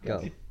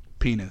 Go.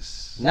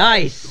 Penis.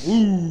 Nice.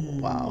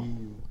 Wow.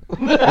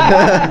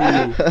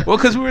 Well,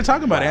 because we were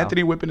talking about Wow.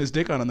 Anthony whipping his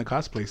dick on the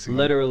cosplay scene.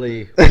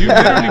 Literally. You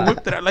literally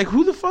whipped it out. Like,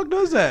 who the fuck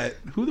does that?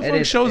 Who the And fuck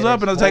it's- shows and up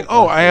it's and I was like,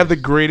 hopeless. oh, I have the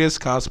greatest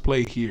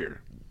cosplay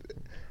here.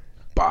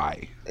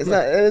 Bye. It's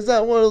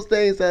not one of those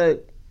things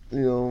that,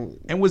 you know,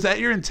 And was that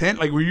your intent?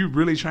 Like, were you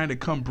really trying to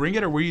come bring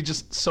it, or were you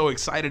just so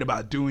excited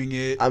about doing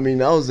it? I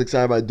mean, I was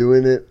excited about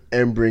doing it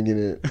and bringing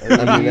it.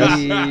 I mean,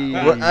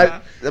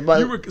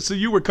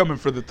 You were coming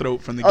for the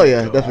throat from the oh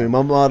yeah, get-go. definitely.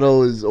 My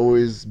motto has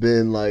always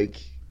been like,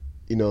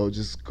 you know,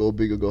 just go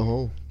big or go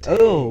home.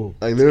 Oh.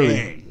 Like literally,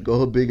 Dang.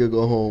 go big or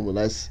go home, and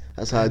that's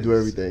how I do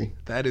everything.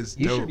 That is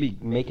You dope. should be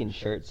making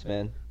shirts,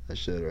 man. That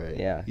shit, right?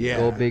 Yeah. Yeah.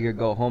 Go big or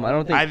go home. I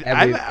don't think I've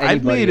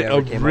anybody made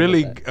ever came up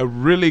with that. a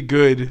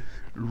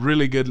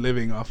really good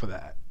living off of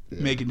that.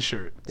 Yeah. Making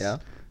shirts. Yeah.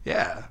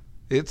 Yeah.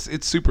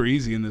 It's super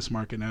easy in this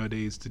market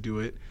nowadays to do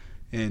it.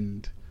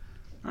 And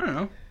I don't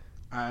know.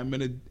 I'm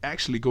gonna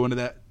actually go into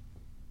that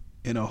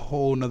in a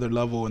whole nother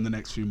level in the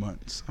next few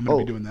months. I'm gonna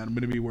be Oh. doing that. I'm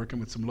gonna be working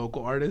with some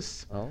local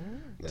artists Oh.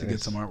 to get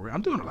some artwork.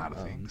 I'm doing a lot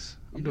of things.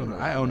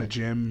 I own a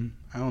gym.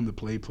 I own the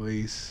play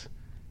place.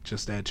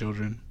 Just Add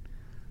Children.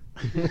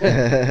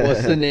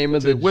 What's the name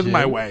of the With gym?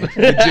 my wife.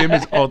 The gym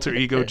is Alter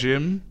Ego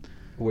Gym.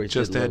 Where's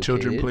Just it Add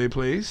Children located? Play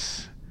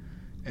Place.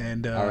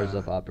 And Hours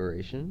of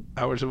operation.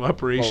 hours of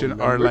operation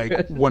Phone are number.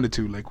 like 1 to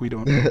 2. Like we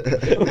don't.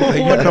 Like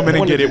you come in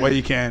and get it while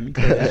you can.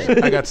 'Cause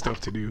I got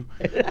stuff to do.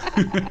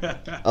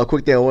 A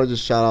quick thing, I want to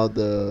just shout out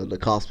the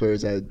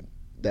cosplayers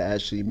that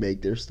actually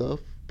make their stuff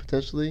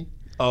potentially.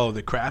 Oh,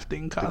 the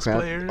crafting The craft-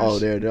 cosplayers. Oh,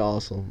 they're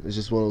awesome. It's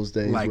just one of those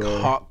things. like where,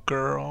 Hawk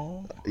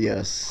Girl.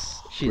 Yes.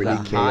 She's Brittany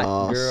a hot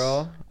Chaos.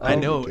 girl. I Oh,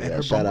 know. yeah, And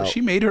her shout Bumble, out.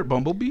 she made her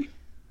Bumblebee.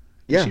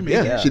 Yeah, She made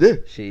yeah, it. she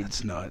did. She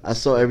That's nuts. I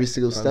saw every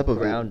single step of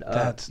it. ground up.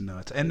 That's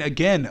nuts. And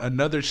again,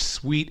 another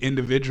sweet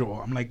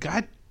individual. I'm like,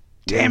 God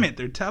damn it,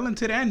 they're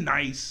talented and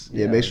nice.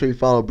 Yeah, make sure you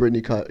follow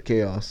Brittany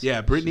Chaos.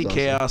 Yeah, Brittany She's awesome.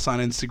 Chaos on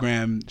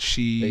Instagram.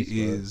 She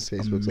Facebook. is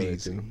Facebook's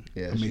amazing. amazing.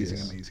 Yeah, she amazing,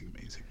 is. amazing.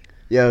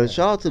 Yeah,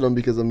 shout out to them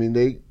because I mean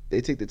they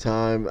take the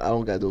time. I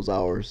don't got those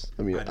hours.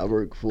 I mean, I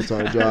work full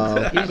time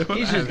job.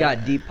 He's just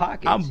got deep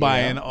pockets. I'm you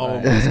buying know? all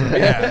Like- my stuff.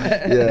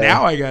 Yeah. Yeah.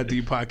 Now I got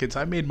deep pockets.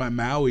 I made my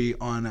Maui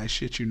on, I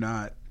shit you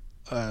not,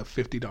 a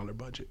 $50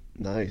 budget.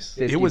 Nice.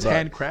 50 It was bucks.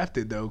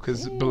 handcrafted though,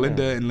 because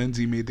Belinda and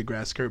Lindsay made the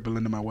grass skirt.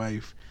 Belinda, my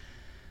wife,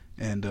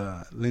 and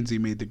Lindsay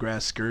made the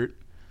grass skirt.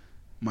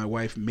 My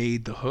wife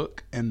made the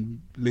hook, and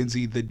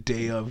Lindsay the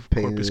day of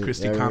Painted Corpus it.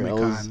 Christi Yeah, I Comic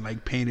was- Con,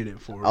 like painted it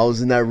for her. I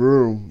was in that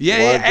room.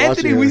 Yeah, watching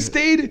Anthony, we her.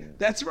 stayed.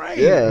 That's right.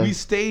 Yeah. We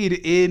stayed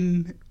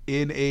in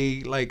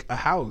a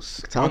house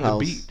on the Townhouse.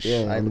 beach.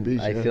 Yeah, on the beach.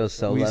 I yeah. feel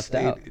so We left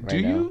stayed. out. Do right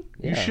you? now.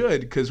 You Yeah.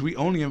 should, because we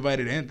only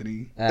invited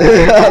Anthony.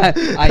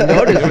 I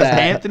noticed There was that.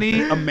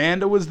 Anthony,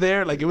 Amanda was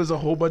there. Like it was a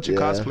whole bunch of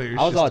Yeah. cosplayers.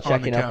 I was all just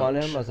on the checking up on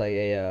couch. him. I was like,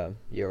 "Hey,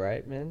 you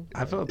alright, man?"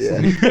 I felt.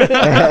 Yeah.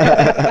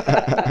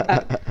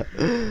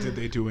 Did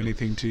they do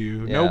anything to you?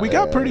 No, Yeah. we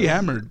got pretty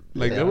hammered.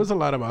 Like Yeah. there was a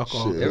lot of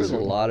alcohol. Shit. There was a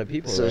lot of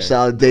people So there.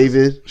 shout out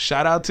David.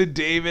 Shout out to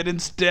David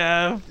and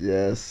Steph.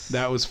 Yes.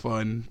 That was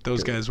fun.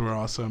 Those guys were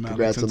awesome.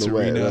 Congrats Alex and on the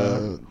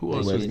Serena. wed- Who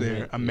else was wedding. there?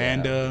 Yeah.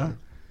 Amanda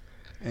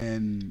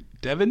and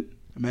Devin.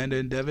 Amanda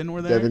and Devin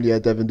were there.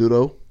 Devin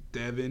Dudo.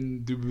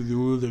 Devin.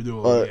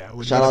 Yeah.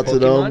 with Shout those out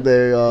to Pokemon? them.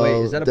 They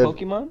Wait, is that a Dev-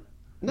 Pokemon?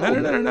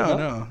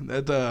 No.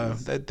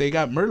 That they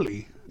got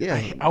Merly. Yeah.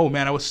 Oh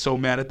man, I was so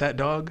mad at that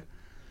dog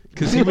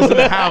because he was in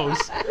the house.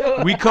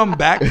 We come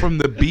back from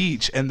the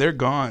beach and they're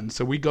gone.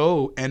 So we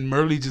go and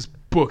Merly just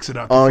books it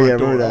out the Oh front yeah,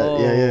 door. remember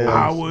that?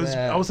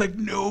 Yeah. I was like,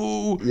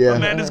 no, Yeah.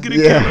 Amanda's gonna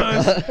Yeah. kill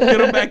us.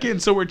 Get him back in.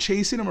 So we're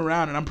chasing him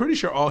around, and I'm pretty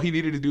sure all he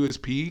needed to do is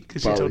pee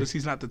because she told Probably. us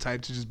he's not the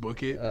type to just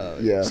book it.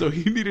 Yeah. So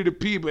he needed to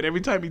pee, but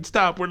every time he'd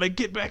stop, we're like,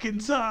 get back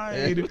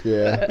inside.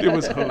 Yeah. It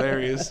was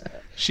hilarious.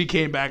 She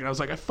came back and I was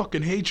like, I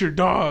fucking hate your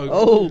dog.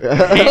 Oh, I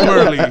hate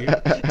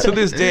Merly. To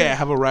this day, I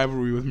have a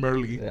rivalry with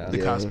Merly, Yeah. the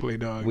Yeah. cosplay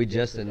dog. we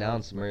just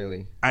announced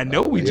Merly. I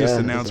know we just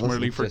Yeah, announced that's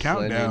Merly awesome. for Just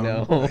letting you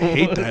Countdown. know. I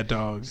hate that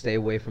dog. Stay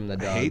away from the I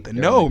dog. hate that.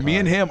 during No, the me con.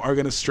 and him are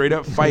gonna straight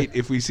up fight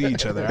if we see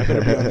each other. I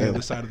better be on the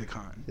other side of the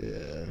con.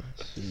 Yeah.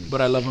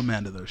 But I love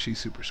Amanda though. She's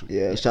super sweet.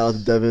 Yeah. Shout out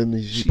to Devin.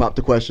 She She- popped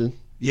the question.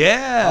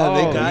 Yeah, Oh,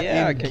 they got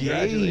yeah,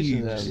 congratulations. engaged.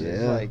 It was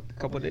Yeah. like a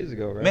couple of days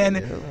ago, right? Man,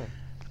 Yeah.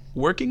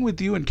 Working with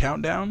you in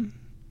Countdown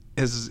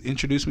has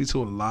introduced me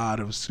to a lot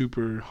of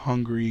super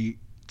hungry,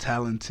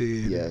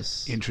 talented,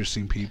 Yes.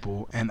 interesting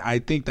people, and I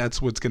think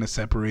that's what's going to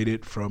separate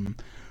it from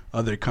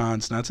other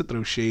cons. Not to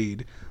throw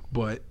shade,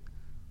 but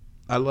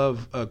I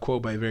love a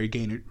quote by Gary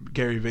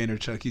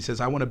Vaynerchuk. He says,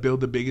 "I want to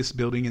build the biggest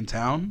building in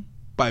town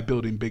by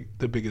building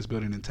the biggest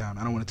building in town.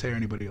 I don't want to tear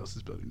anybody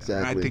else's building down." And I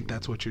Exactly. think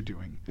that's what you're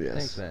doing. Yes.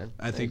 Thanks, man.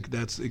 I think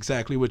that's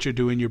exactly what you're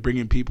doing. You're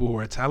bringing people who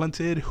are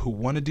talented, who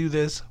want to do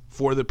this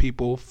for the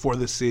people, for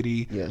the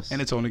city, Yes.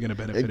 and it's only going to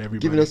benefit And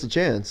everybody. giving us a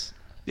chance.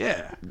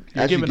 yeah,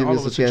 you're Actually giving all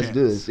us of a chance to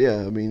do this.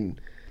 Yeah. I mean,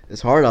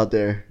 it's hard out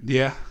there.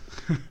 Yeah.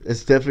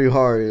 It's definitely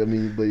hard. I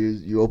mean, but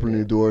you open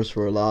the doors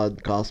for a lot of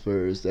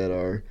cosplayers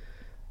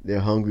they're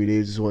hungry.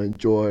 They just want to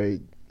enjoy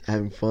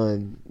having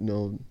fun. You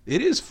know,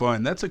 It is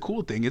fun. That's a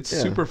cool thing. It's Yeah.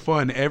 super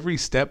fun. Every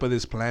step of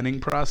this planning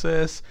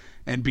process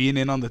and being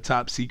in on the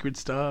top secret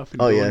stuff.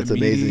 And oh going yeah, to it's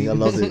amazing. I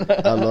love meetings.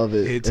 it. I love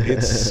it.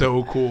 It's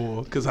so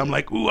cool because I'm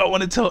like, ooh, I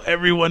want to tell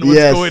everyone what's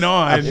Yes, going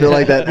on. I feel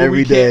like that but every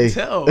we day.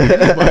 can't tell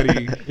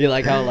anybody. You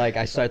like how like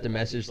I start the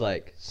message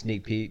like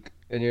sneak peek,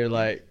 and you're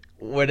like,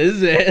 what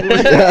is it?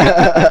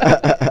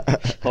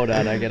 Hold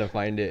on, I gotta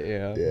find it.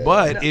 Yeah. Yeah.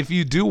 But if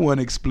you do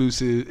want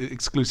exclusive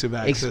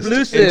access,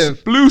 Exclusive.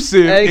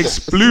 exclusive,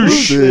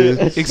 Exclusive.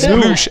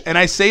 sploosh. And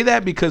I say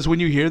that because when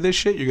you hear this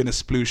shit, you're gonna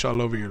sploosh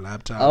all over your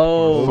laptop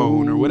Oh. or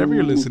phone or whatever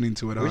you're listening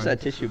to it Where's on. that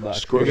tissue box?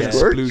 Squirt, You're gonna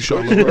squirt, sploosh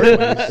all over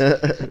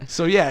the place.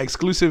 So yeah,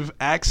 exclusive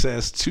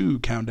access to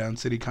Countdown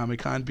City Comic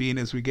Con, being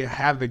as we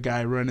have the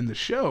guy running the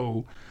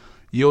show.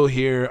 You'll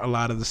hear a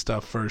lot of the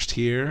stuff first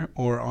here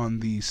or on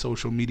the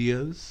social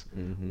medias.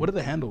 Mhm. What are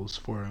the handles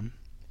for him?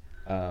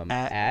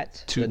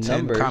 At 210 the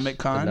numbers, Comic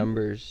Con, the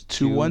numbers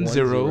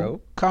 210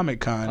 Comic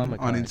Con on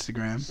Comic-Con.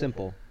 Instagram.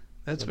 Simple.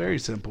 That's very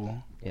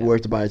simple. Yeah. Where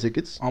to buy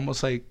tickets?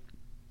 Almost like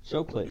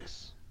Show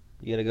clicks.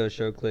 You gotta go to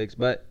Show clicks.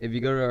 But if you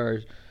go to our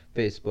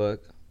Facebook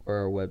or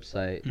our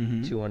website,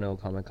 Mhm.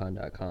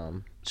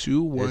 210comiccon.com, there's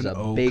 210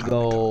 a big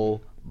Comic-Con.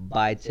 old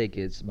buy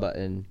tickets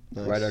button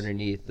Nice. right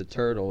underneath the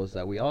turtles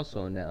that we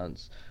also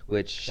announced.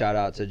 Which shout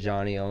out to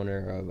Johnny,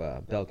 owner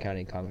of Bell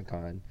County Comic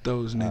Con.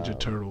 Those Ninja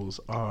Turtles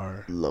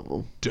are Love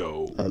them.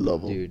 dope. I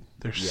love them. Dude,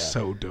 They're yeah.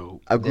 so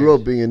dope. I grew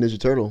up being a Ninja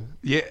Turtle.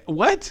 Yeah.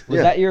 What? Was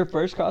Yeah. that your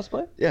first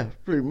cosplay? Yeah,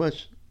 pretty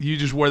much. You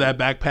just wore that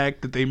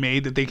backpack that they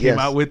made that they came Yes.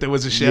 out with that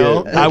was a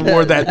shell? Yeah. I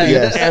wore that thing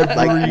Yes, every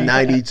like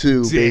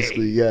 92, day.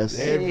 basically. Yes.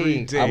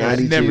 Every day. I I,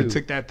 was never two.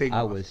 took that thing I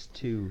off. was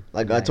 2.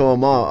 Like I told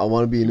my mom, I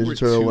want to be a You were Ninja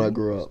Turtle when I two?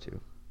 grow up.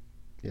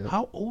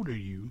 How old are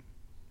you?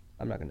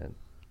 I'm not gonna.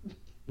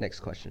 Next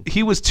question.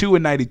 He was 2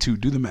 in 92.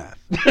 Do the math.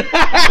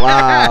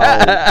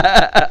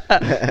 Wow.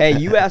 Hey,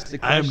 you asked the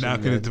I question. am not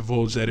going to man.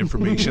 divulge that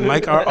information.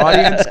 Like our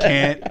audience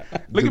can't.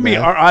 Look Do at me,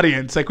 math. our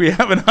audience. Like we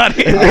have an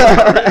audience.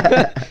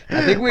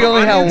 I think we Our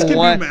only audience can have do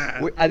one.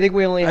 math. I think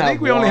we only have. I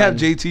think we only have one.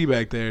 JT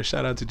back there.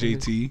 Shout out to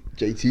JT.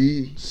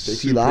 JT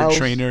Super Lyles.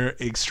 trainer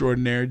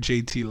extraordinaire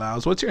JT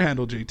Lyles. What's your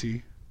handle,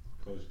 JT?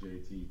 Coach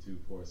JT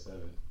 247.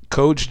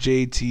 Coach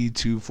JT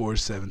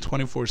 247.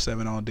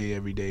 24/7 all day,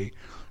 every day.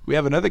 We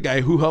have another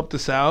guy who helped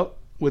us out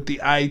with the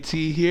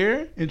IT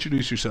here.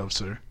 Introduce yourself,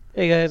 sir.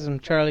 Hey guys, I'm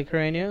Charlie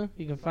Carreño.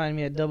 You can find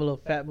me at 00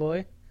 Fat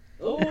Boy.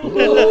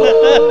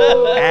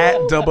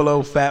 At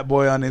 00 Fat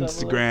Boy on 00 Fat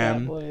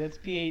Instagram. Boy. That's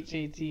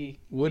PHAT.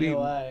 What do you?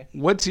 BOI.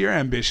 What's your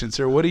ambition,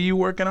 sir? What are you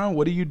working on?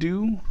 What do you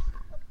do?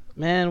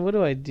 Man, what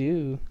do I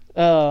do?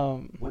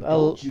 What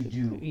don't you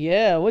do?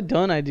 Yeah, what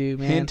don't I do,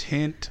 man? Hint,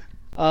 hint.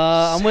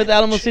 I'm with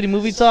Alamo City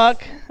Movie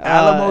Talk.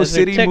 Alamo as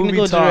their City technical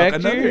Movie Talk. director.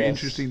 Another Yes.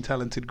 interesting,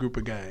 talented group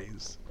of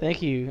guys.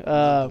 Thank you.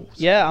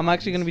 Yeah, I'm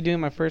actually going to be doing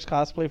my first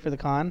cosplay for the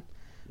con.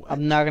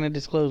 I'm not going to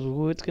disclose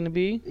who it's going to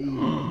be,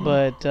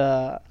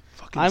 but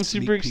Fucking I'm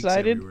sneak super peeks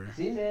excited. everywhere.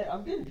 See, man,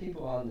 I'm getting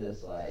people on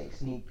this like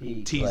sneak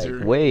peek Teaser.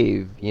 like,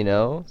 wave, you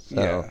know. So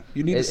Yeah,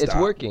 you need to it's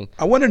stop. working.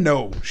 I want to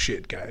know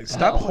shit, guys.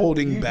 Stop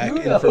holding You back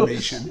do know.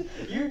 information.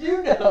 You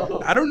do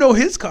know. I don't know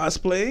his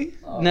cosplay.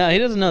 no, he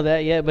doesn't know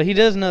that yet, but he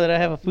does know that I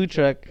have a food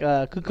truck,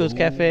 Cuco's Ooh,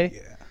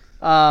 Cafe.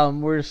 Yeah.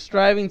 We're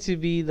striving to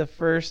be the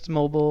first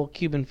mobile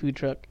Cuban food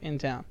truck in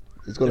town.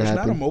 It's gonna There's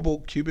not a happen.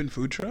 mobile Cuban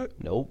food truck.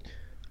 Nope.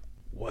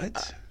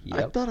 What? I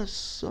Yep. thought I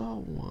saw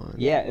one.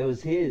 Yeah, it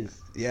was his.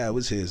 Yeah, it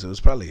was his. It was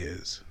probably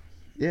his.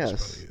 It was Yes.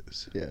 probably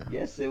his. Yeah.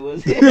 Yes, it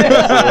was his.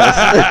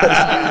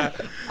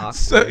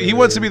 So he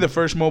wants to be the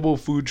first mobile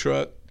food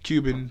truck,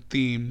 Cuban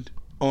themed,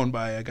 owned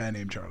by a guy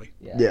named Charlie.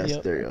 Yeah. Yes.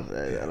 Yep. There you go.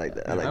 I like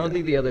that. I I like don't that.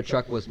 think the other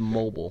truck was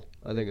mobile.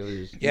 I think it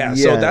was Yeah,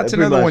 Yeah, so that's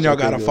pretty another one much, y'all I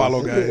gotta think it follow,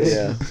 was. guys.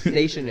 Yeah.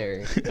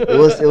 stationary.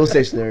 It was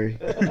stationary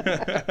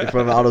in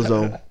front of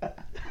AutoZone.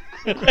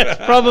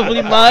 It's probably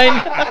mine.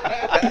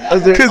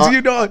 Because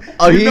you know,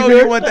 are you he know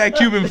there? you want that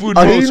Cuban food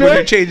Are he most when there?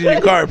 you're changing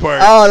your car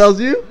parts. Oh, that was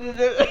you?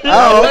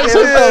 Oh, okay.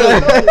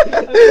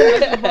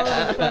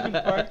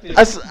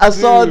 I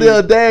saw it the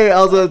other day.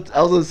 I was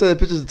gonna send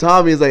pictures to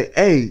Tommy. He's like,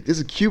 "Hey, there's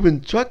a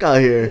Cuban truck out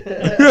here in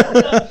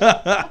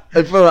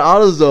front of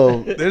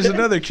AutoZone." There's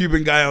another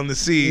Cuban guy on the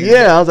scene.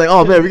 Yeah, I was like,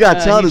 "Oh man, we gotta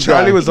tell this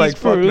Charlie guy." was like,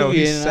 He's "Fuck no,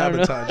 he's Peruvian, I don't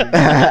know. sabotaging."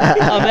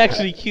 I'm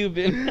actually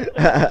Cuban.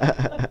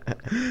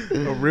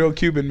 A real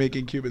Cuban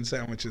making Cuban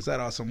sandwiches. That's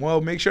awesome.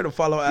 Well, make sure to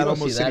follow You don't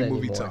Alamo see that City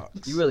Movie anymore.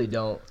 Talks. You really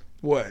don't.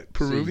 What?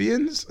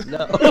 Peruvians?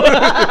 No.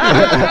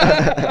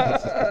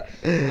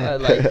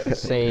 Like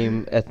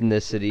same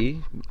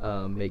ethnicity,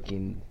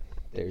 making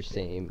their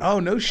same. Oh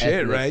no shit,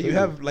 ethnic right? You food.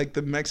 have like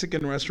the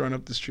Mexican restaurant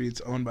up the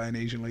streets owned by an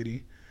Asian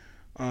lady.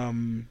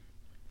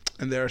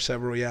 And there are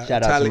several, yeah.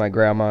 Shout out to my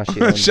grandma.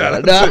 She owns shout,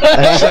 out that.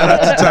 to, shout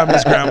out to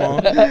Tommy's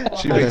grandma.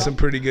 She makes some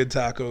pretty good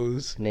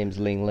tacos. Name's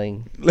Ling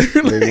Ling.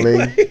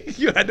 Ling.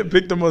 You had to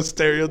pick the most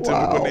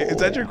stereotypical Wow. name. Is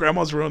that your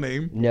grandma's real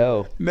name?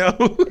 No, No.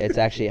 it's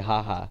actually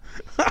Haha.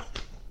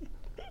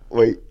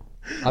 Wait,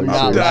 I'm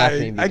not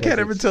laughing. I can't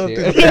ever because tell it's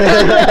if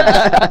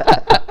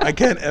serious. I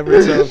can't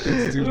ever tell if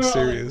this dude's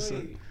serious.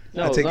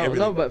 No, take no,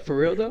 everything. but for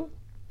real though,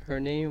 her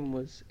name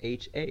was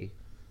H.A.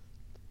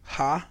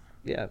 Ha?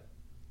 Yeah,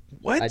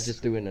 What? I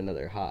just threw in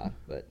another Ha,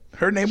 but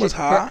Her name was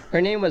Ha?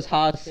 Her name was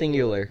Ha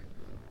singular,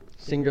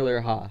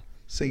 Ha.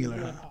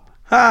 Singular.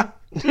 Ha?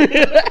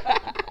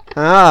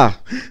 Ah,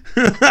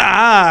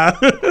 Ha?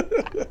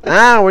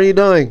 what are you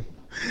doing?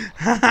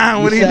 What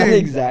are you sound doing?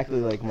 exactly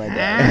like my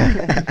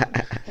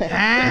dad.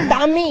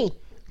 Tommy,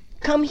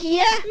 come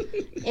here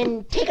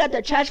and take out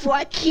the trash before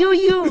I kill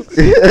you.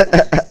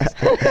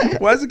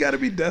 Why's it got to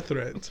be death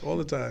threats all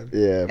the time?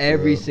 Yeah. for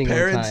Every real.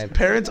 single time.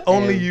 Parents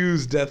only Every-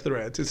 use death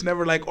threats. It's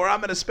never like, or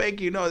I'm gonna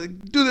spank you. No,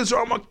 do this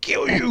or I'm gonna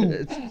kill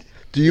you.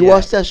 Do you Yeah.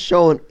 watch that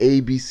show on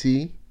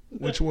ABC?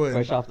 Which one?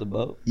 Fresh off the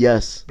boat.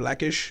 Yes.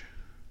 Blackish.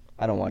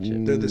 I don't watch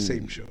it. They're the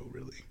same show,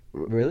 really.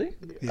 Really?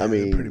 Yeah, I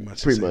they're mean, pretty much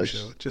the pretty same much.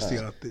 show. Just the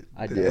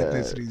I the don't.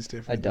 ethnicity is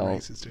different. I The don't.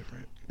 race is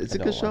different. It's I a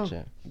good don't show. watch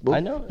it. Well, I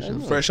know. I know.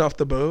 Fresh off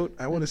the boat.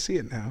 I want to see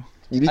it now.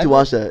 You need I to know.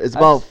 watch that. It's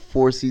about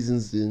 4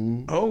 seasons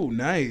in. Oh,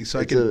 nice. So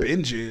I It's can a-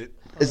 binge it.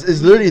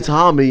 It's literally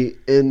Tommy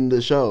in the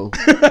show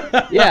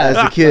Yeah, as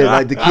a kid.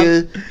 Like the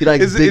kid, he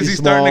like Is Biggie he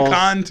starting to Smalls.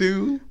 con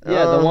too?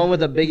 yeah, the one with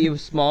the Biggie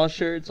Small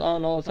shirts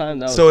on all the time.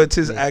 That So was it's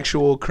his me.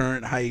 actual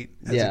current height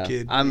as Yeah, a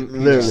kid. I'm- He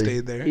Literally. just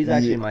stayed there. He's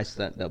actually Yeah. my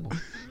stunt double.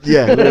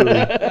 Yeah,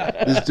 literally.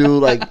 This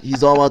dude, like,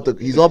 he's all about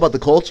the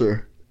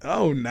culture.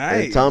 Oh,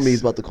 nice. And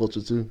Tommy's about the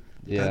culture too.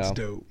 Yeah, That's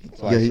dope.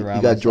 that's why I Yeah, he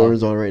surround got myself-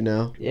 Jordans on right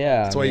now.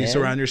 Yeah, That's why you man.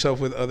 surround yourself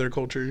with other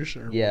cultures.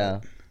 Or Yeah,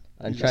 what?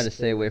 I'm trying to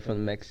stay away from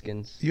the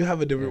Mexicans. You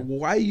have a different.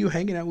 Why are you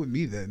hanging out with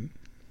me then?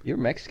 You're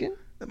Mexican?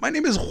 My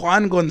name is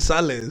Juan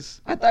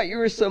Gonzalez. I thought you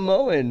were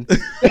Samoan.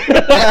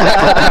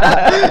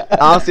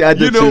 Honestly, I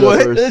did You know too what?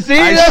 at first. See,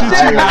 I that's shit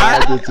it. you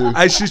not. I did too.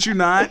 I shit you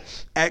not.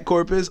 At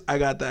Corpus, I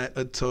got that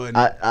a ton.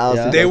 I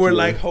honestly Yeah. They did were too.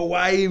 like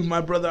Hawaii,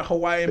 my brother,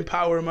 Hawaiian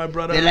power, my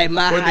brother. They're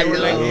like, Or they were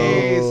like,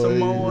 hey, Mahalo.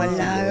 Samoa.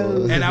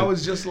 Mahalo. And I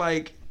was just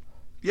like,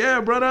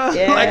 yeah, brother.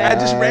 Yeah. Like I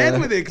just ran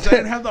with it because I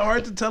didn't have the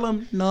heart to tell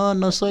him. No,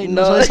 no soy,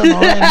 no, No. soy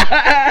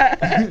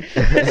Samoan.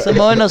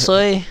 Samoan no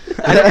soy.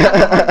 I didn't have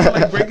the heart to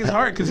like break his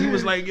heart because he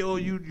was like, yo,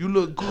 you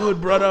look good,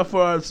 brother,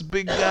 for us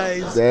big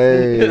guys.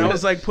 Dang. And I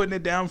was like putting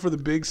it down for the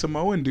big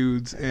Samoan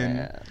dudes, and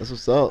That's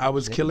what's up. I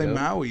was There you killing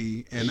go.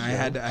 Maui, and I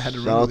had to Shout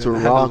run out with to it.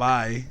 I had to Rock.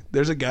 lie.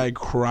 There's a guy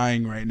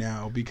crying right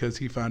now because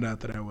he found out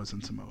that I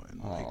wasn't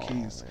Samoan. Like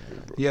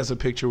he has a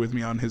picture with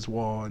me on his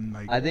wall, and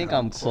like I think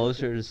I'm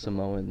closer to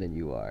Samoan than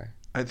you are.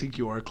 I think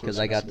you are close Because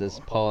I got this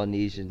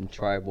Polynesian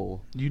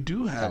tribal. You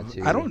do have.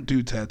 tattoo. I don't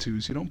do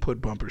tattoos. You don't put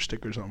bumper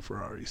stickers on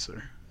Ferraris, sir.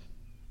 What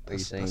are you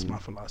That's saying? my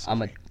philosophy.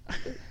 I'm a.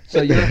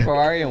 So you're a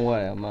Ferrari and what?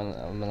 I'm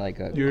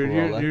like a.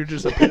 Corolla. You're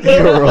just You're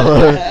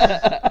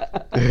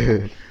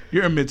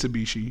you're a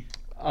Mitsubishi,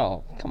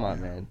 Oh, come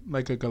on, man.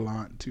 like a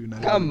Galant too.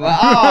 Not Come even- on.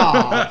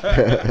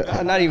 Oh,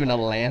 I'm not even a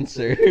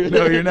Lancer.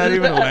 No, you're not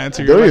even a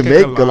Lancer. They You're don't like even a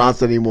make Galant.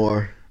 Gallants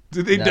anymore.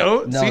 Do they No,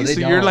 don't? no, See, they so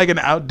you're don't. like an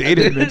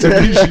outdated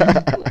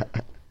Mitsubishi.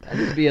 I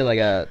need to be like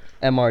a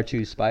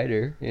MR2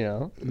 Spider, you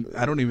know?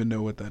 I don't even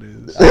know what that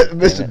is.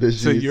 Mitsubishi.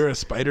 So you're a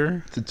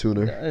spider, It's a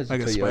tuner. It's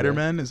like a Toyota.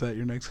 Spider-Man? Is that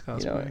your next You know,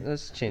 cosplay?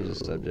 let's change the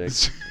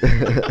subject.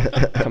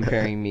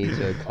 Comparing me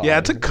to a car. Yeah,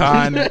 it's a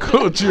con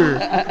culture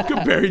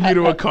comparing you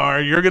to a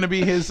car. You're gonna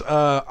be his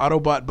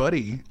Autobot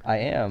buddy. I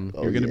am.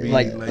 Oh, You're gonna yeah. be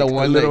Like the a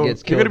one that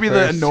gets You're gonna killed be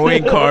first. the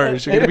annoying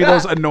cars. You're gonna be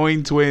those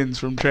annoying twins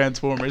from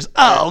Transformers.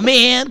 Oh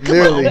man, come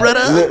Literally, on,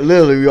 brother.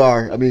 literally, we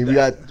are. I mean, we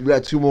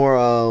got 2 more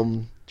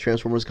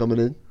Transformers coming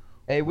in.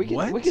 Hey, we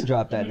What? can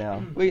drop that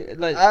now. We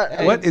like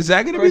hey, What is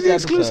that gonna be first the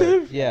episode.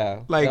 exclusive? Yeah.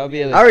 Like- that'll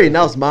be I already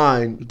announced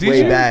mine Did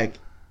way you? back.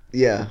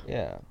 Yeah.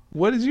 Yeah.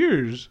 What is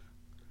yours?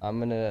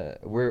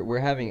 We're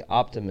having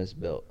Optimus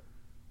built.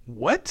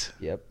 What?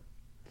 Yep.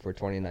 For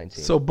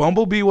 2019. So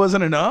Bumblebee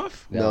wasn't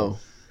enough? No.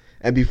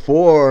 And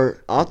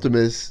before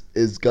Optimus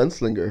is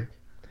Gunslinger,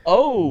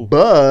 Oh.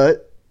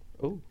 but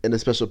Oh. in a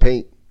special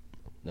paint.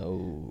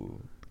 No.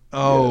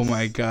 Oh Yes.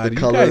 my god, The you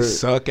color- guys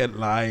suck at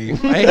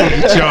life. I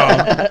hate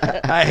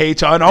y'all. I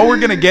hate y'all. And all we're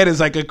gonna get is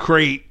like a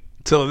crate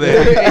till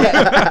then.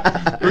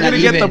 We're gonna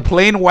get the even.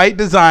 plain white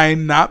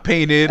design, not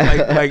painted,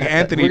 like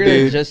Anthony We're gonna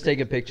did. just take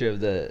a picture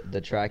of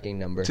the tracking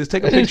number. Just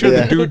take a picture of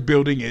Yeah. the dude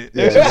building it.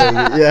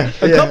 Yeah.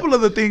 A couple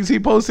of the things he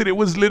posted, it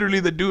was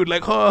literally the dude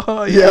like, ha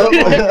ha, Yeah.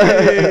 yeah,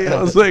 okay.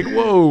 I was like,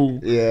 whoa.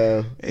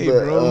 Yeah. Hey,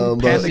 bro,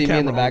 You pan the see me in the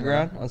camera on,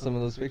 background on some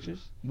of those pictures?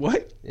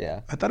 What?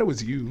 Yeah. I thought it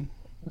was you.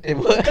 It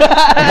was.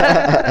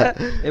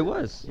 It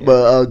was. Yeah.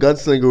 But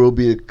Gunslinger will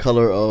be the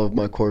color of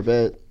my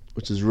Corvette,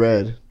 which is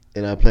red.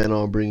 And I plan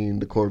on bringing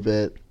the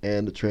Corvette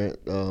and the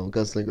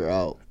Gunslinger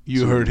out. You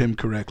soon. heard him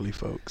correctly,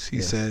 folks. He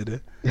Yes.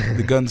 said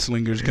the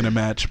gunslinger's gonna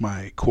match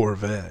my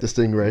Corvette, The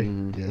Stingray.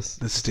 Mhm. Yes.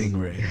 the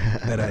Stingray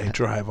that I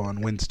drive on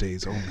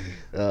Wednesdays only.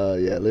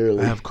 Yeah,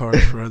 literally. I have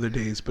cars for other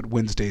days, but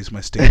Wednesday's my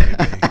Stingray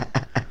day.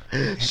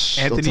 Shh,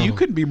 don't Anthony, tell you him.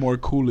 couldn't be more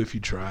cool if you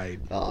tried.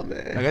 Oh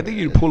man. Like I think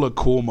you'd pull a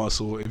cool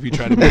muscle if you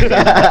tried to be.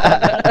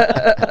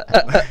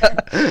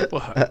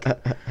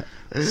 Fuck.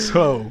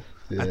 So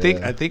I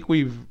Yeah. think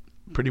we've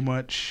pretty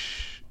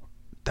much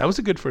that was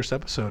a good first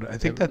episode. I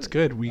think that's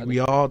good. We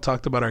all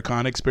talked about our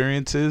con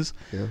experiences.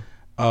 Yeah.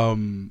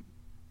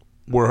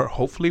 We're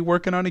hopefully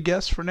working on a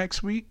guest for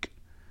next week,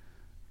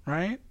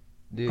 right?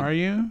 Dude, Are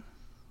you?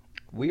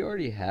 we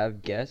already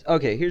have guests.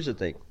 Okay, here's the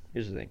thing.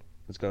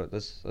 Let's go.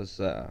 Let's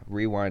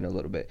rewind a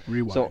little bit.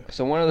 Rewind.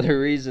 So one of the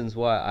reasons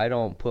why I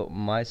don't put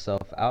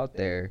myself out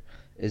there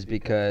is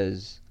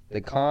because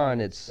the con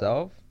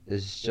itself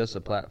is just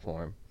a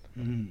platform.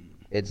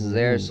 It's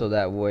there so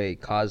that way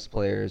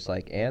cosplayers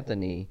like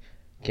Anthony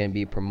can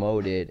be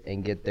promoted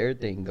and get their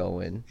thing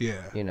going.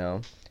 Yeah. You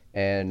know,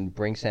 and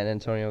bring San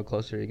Antonio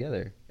closer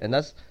together. And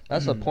that's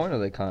the point of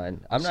the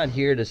con. I'm not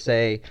here to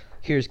say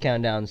here's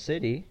Countdown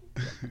City.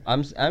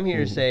 I'm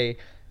here to say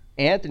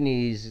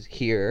Anthony's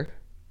here,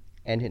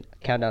 and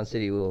Countdown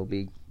City will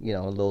be, you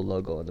know, a little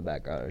logo in the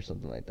background or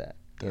something like that.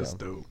 That's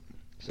dope.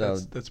 So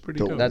That's pretty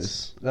dope. dope.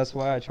 that's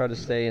why I try to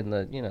stay in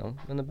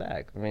the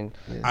back. I mean,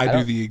 I do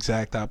don't- the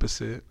exact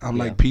opposite. I'm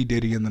Yeah. like P.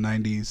 Diddy in the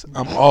 90s.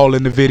 I'm all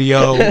in the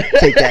video,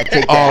 Take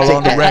that. all take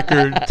on the that.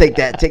 record. Take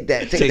that. Take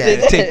that.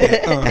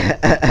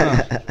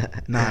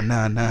 Nah.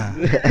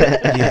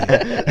 Yeah.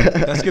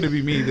 That's going to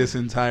be me this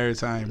entire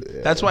time.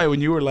 That's why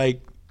when you were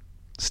like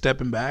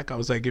stepping back, I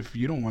was like, if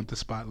you don't want the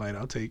spotlight,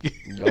 I'll take it.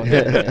 Go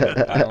ahead,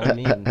 man. By all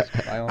means.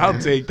 By all I'll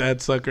means. take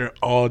that sucker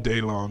all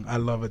day long. I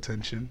love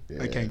attention.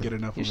 I can't get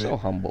enough You're of so it.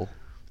 humble.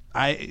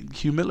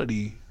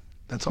 Humility.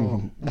 That's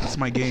all. That's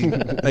my game.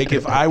 Like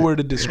if I were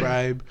to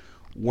describe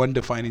one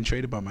defining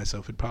trait about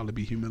myself, it'd probably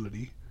be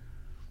humility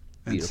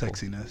and Beautiful.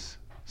 sexiness.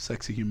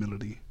 Sexy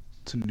humility.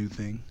 It's a new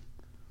thing.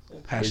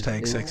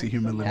 Hashtag sexy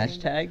humility.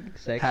 Hashtag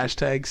sexy.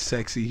 Hashtag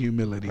sexy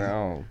humility.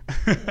 Bro.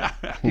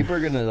 People are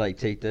gonna like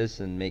take this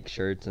and make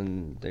shirts,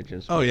 and they're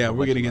just. Oh yeah, making a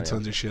we're bunch gonna of get money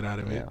tons off of shit out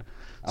of it. it.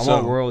 Yeah. I So-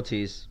 want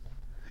royalties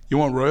You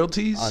want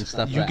royalties? on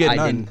stuff you that get I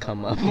none. didn't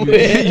come up You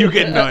with. you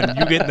get none.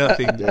 You get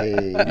nothing.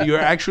 Dang. You're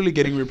actually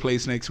getting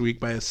replaced next week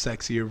by a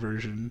sexier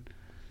version,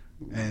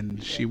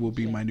 and she will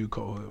be my new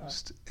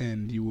co-host,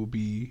 and you will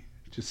be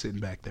just sitting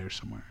back there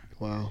somewhere.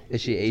 Wow. Is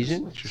she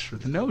Asian? Just for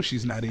the no,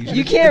 she's not Asian.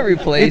 You can't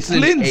replace It's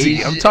an Lindsay.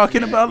 Asian- I'm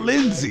talking about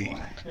Lindsay.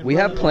 We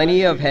have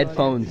plenty of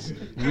headphones.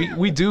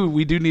 We do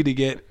need to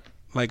get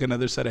like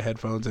another set of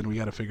headphones, and we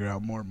got to figure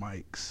out more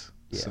mics.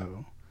 Yeah.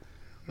 So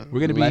we're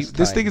gonna be. Less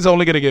This time. thing is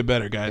only gonna get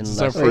better, guys. And This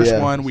is our less first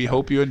time. one. We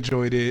hope you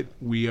enjoyed it.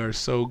 We are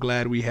so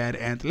glad we had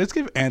Anthony. Let's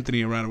give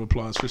Anthony a round of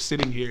applause for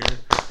sitting here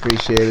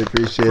Appreciate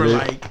it. for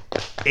like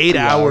 8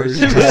 hours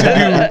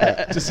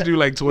just to do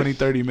like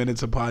 20-30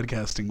 minutes of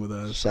podcasting with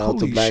us. Shout out to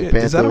Holy Black shit.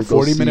 Is that a Panther.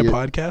 Go 40-minute see it.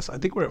 podcast? I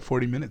think we're at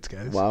 40 minutes,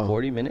 guys. Wow.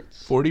 40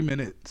 minutes. 40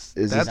 minutes.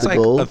 Is this That's the like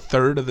goal? a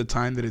third of the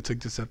time that it took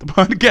to set the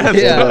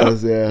podcast Yeah. up.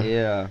 Does, yeah.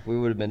 Yeah, we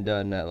would have been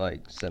done at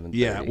like 7:30.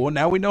 Yeah, well,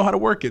 now we know how to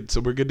work it, so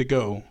we're good to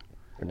go.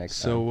 for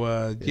next time.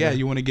 So,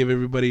 you want to give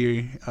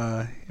everybody,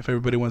 if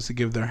everybody wants to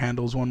give their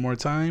handles one more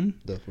time.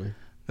 Definitely.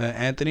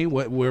 Anthony,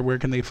 where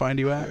can they find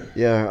you at?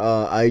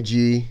 Yeah.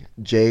 IG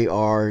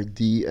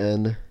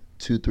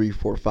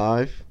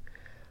JRDN2345.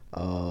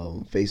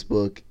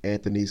 Facebook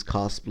Anthony's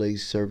Cosplay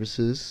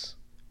Services.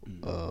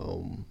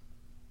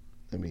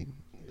 I mean,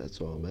 that's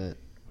all I'm at.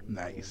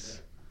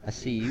 Nice. I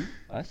see you.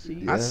 I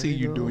Yeah, see you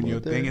you know, doing I'm your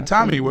out there. thing. And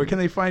Tommy, where can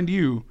they find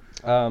you?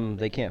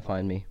 They can't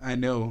find me. I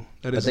know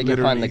that But is they can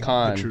literally find the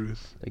con.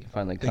 truth. They can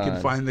find the They con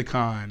can find the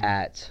con.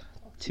 at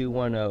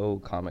 210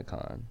 Comic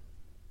Con.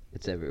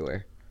 It's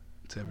everywhere.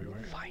 It's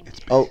everywhere. It's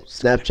Oh,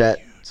 Snapchat.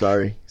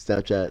 Sorry.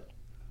 Snapchat.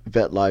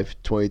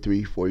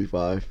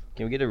 VetLife2345.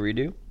 Can we get a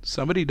redo?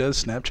 Somebody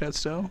does Snapchat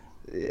still?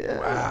 Yeah.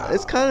 Wow.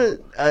 It's kind of.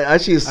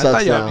 Actually, it I thought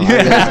sucks now. y'all-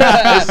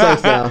 Yeah. It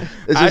sucks now.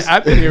 It's just,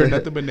 I've been hearing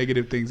nothing but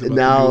negative things about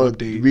now,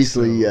 the new update.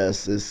 recently, so.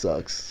 yes, it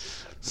sucks.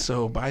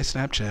 So buy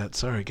Snapchat.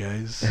 Sorry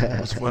guys,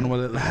 it was fun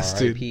while it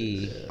lasted.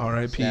 R.I.P.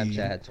 R.I.P.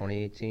 Snapchat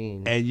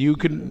 2018. And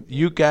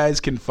you guys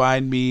can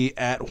find me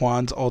at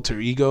Juan's Alter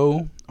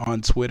Ego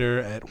on Twitter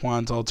at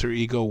Juan's Alter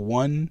Ego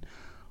 1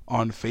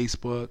 on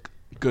Facebook.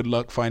 Good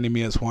luck finding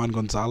me as Juan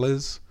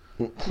Gonzalez.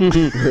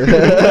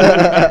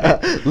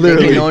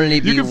 Literally. It can only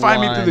be You can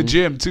find me through the one.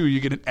 gym too. You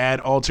can add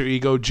Alter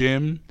Ego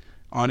Gym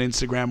on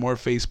Instagram or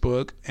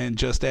Facebook, and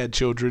just add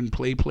Children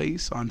Play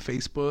Place on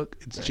Facebook.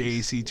 It's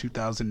JAC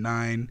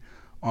 2009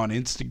 on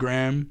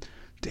Instagram.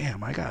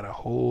 Damn, I got a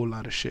whole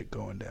lot of shit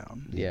going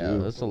down. Yeah,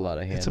 that's a lot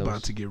of handles. It's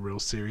about to get real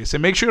serious.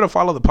 And make sure to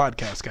follow the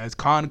podcast, guys.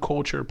 Con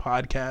Culture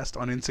Podcast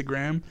on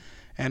Instagram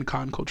and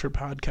Con Culture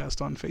Podcast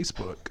on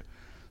Facebook.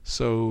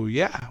 So,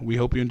 yeah, we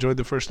hope you enjoyed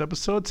the first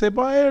episode. Say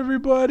bye,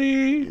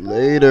 everybody.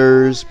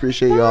 Laters.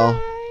 Appreciate y'all.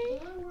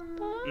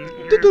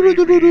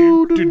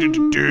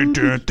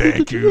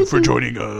 Thank you for joining us.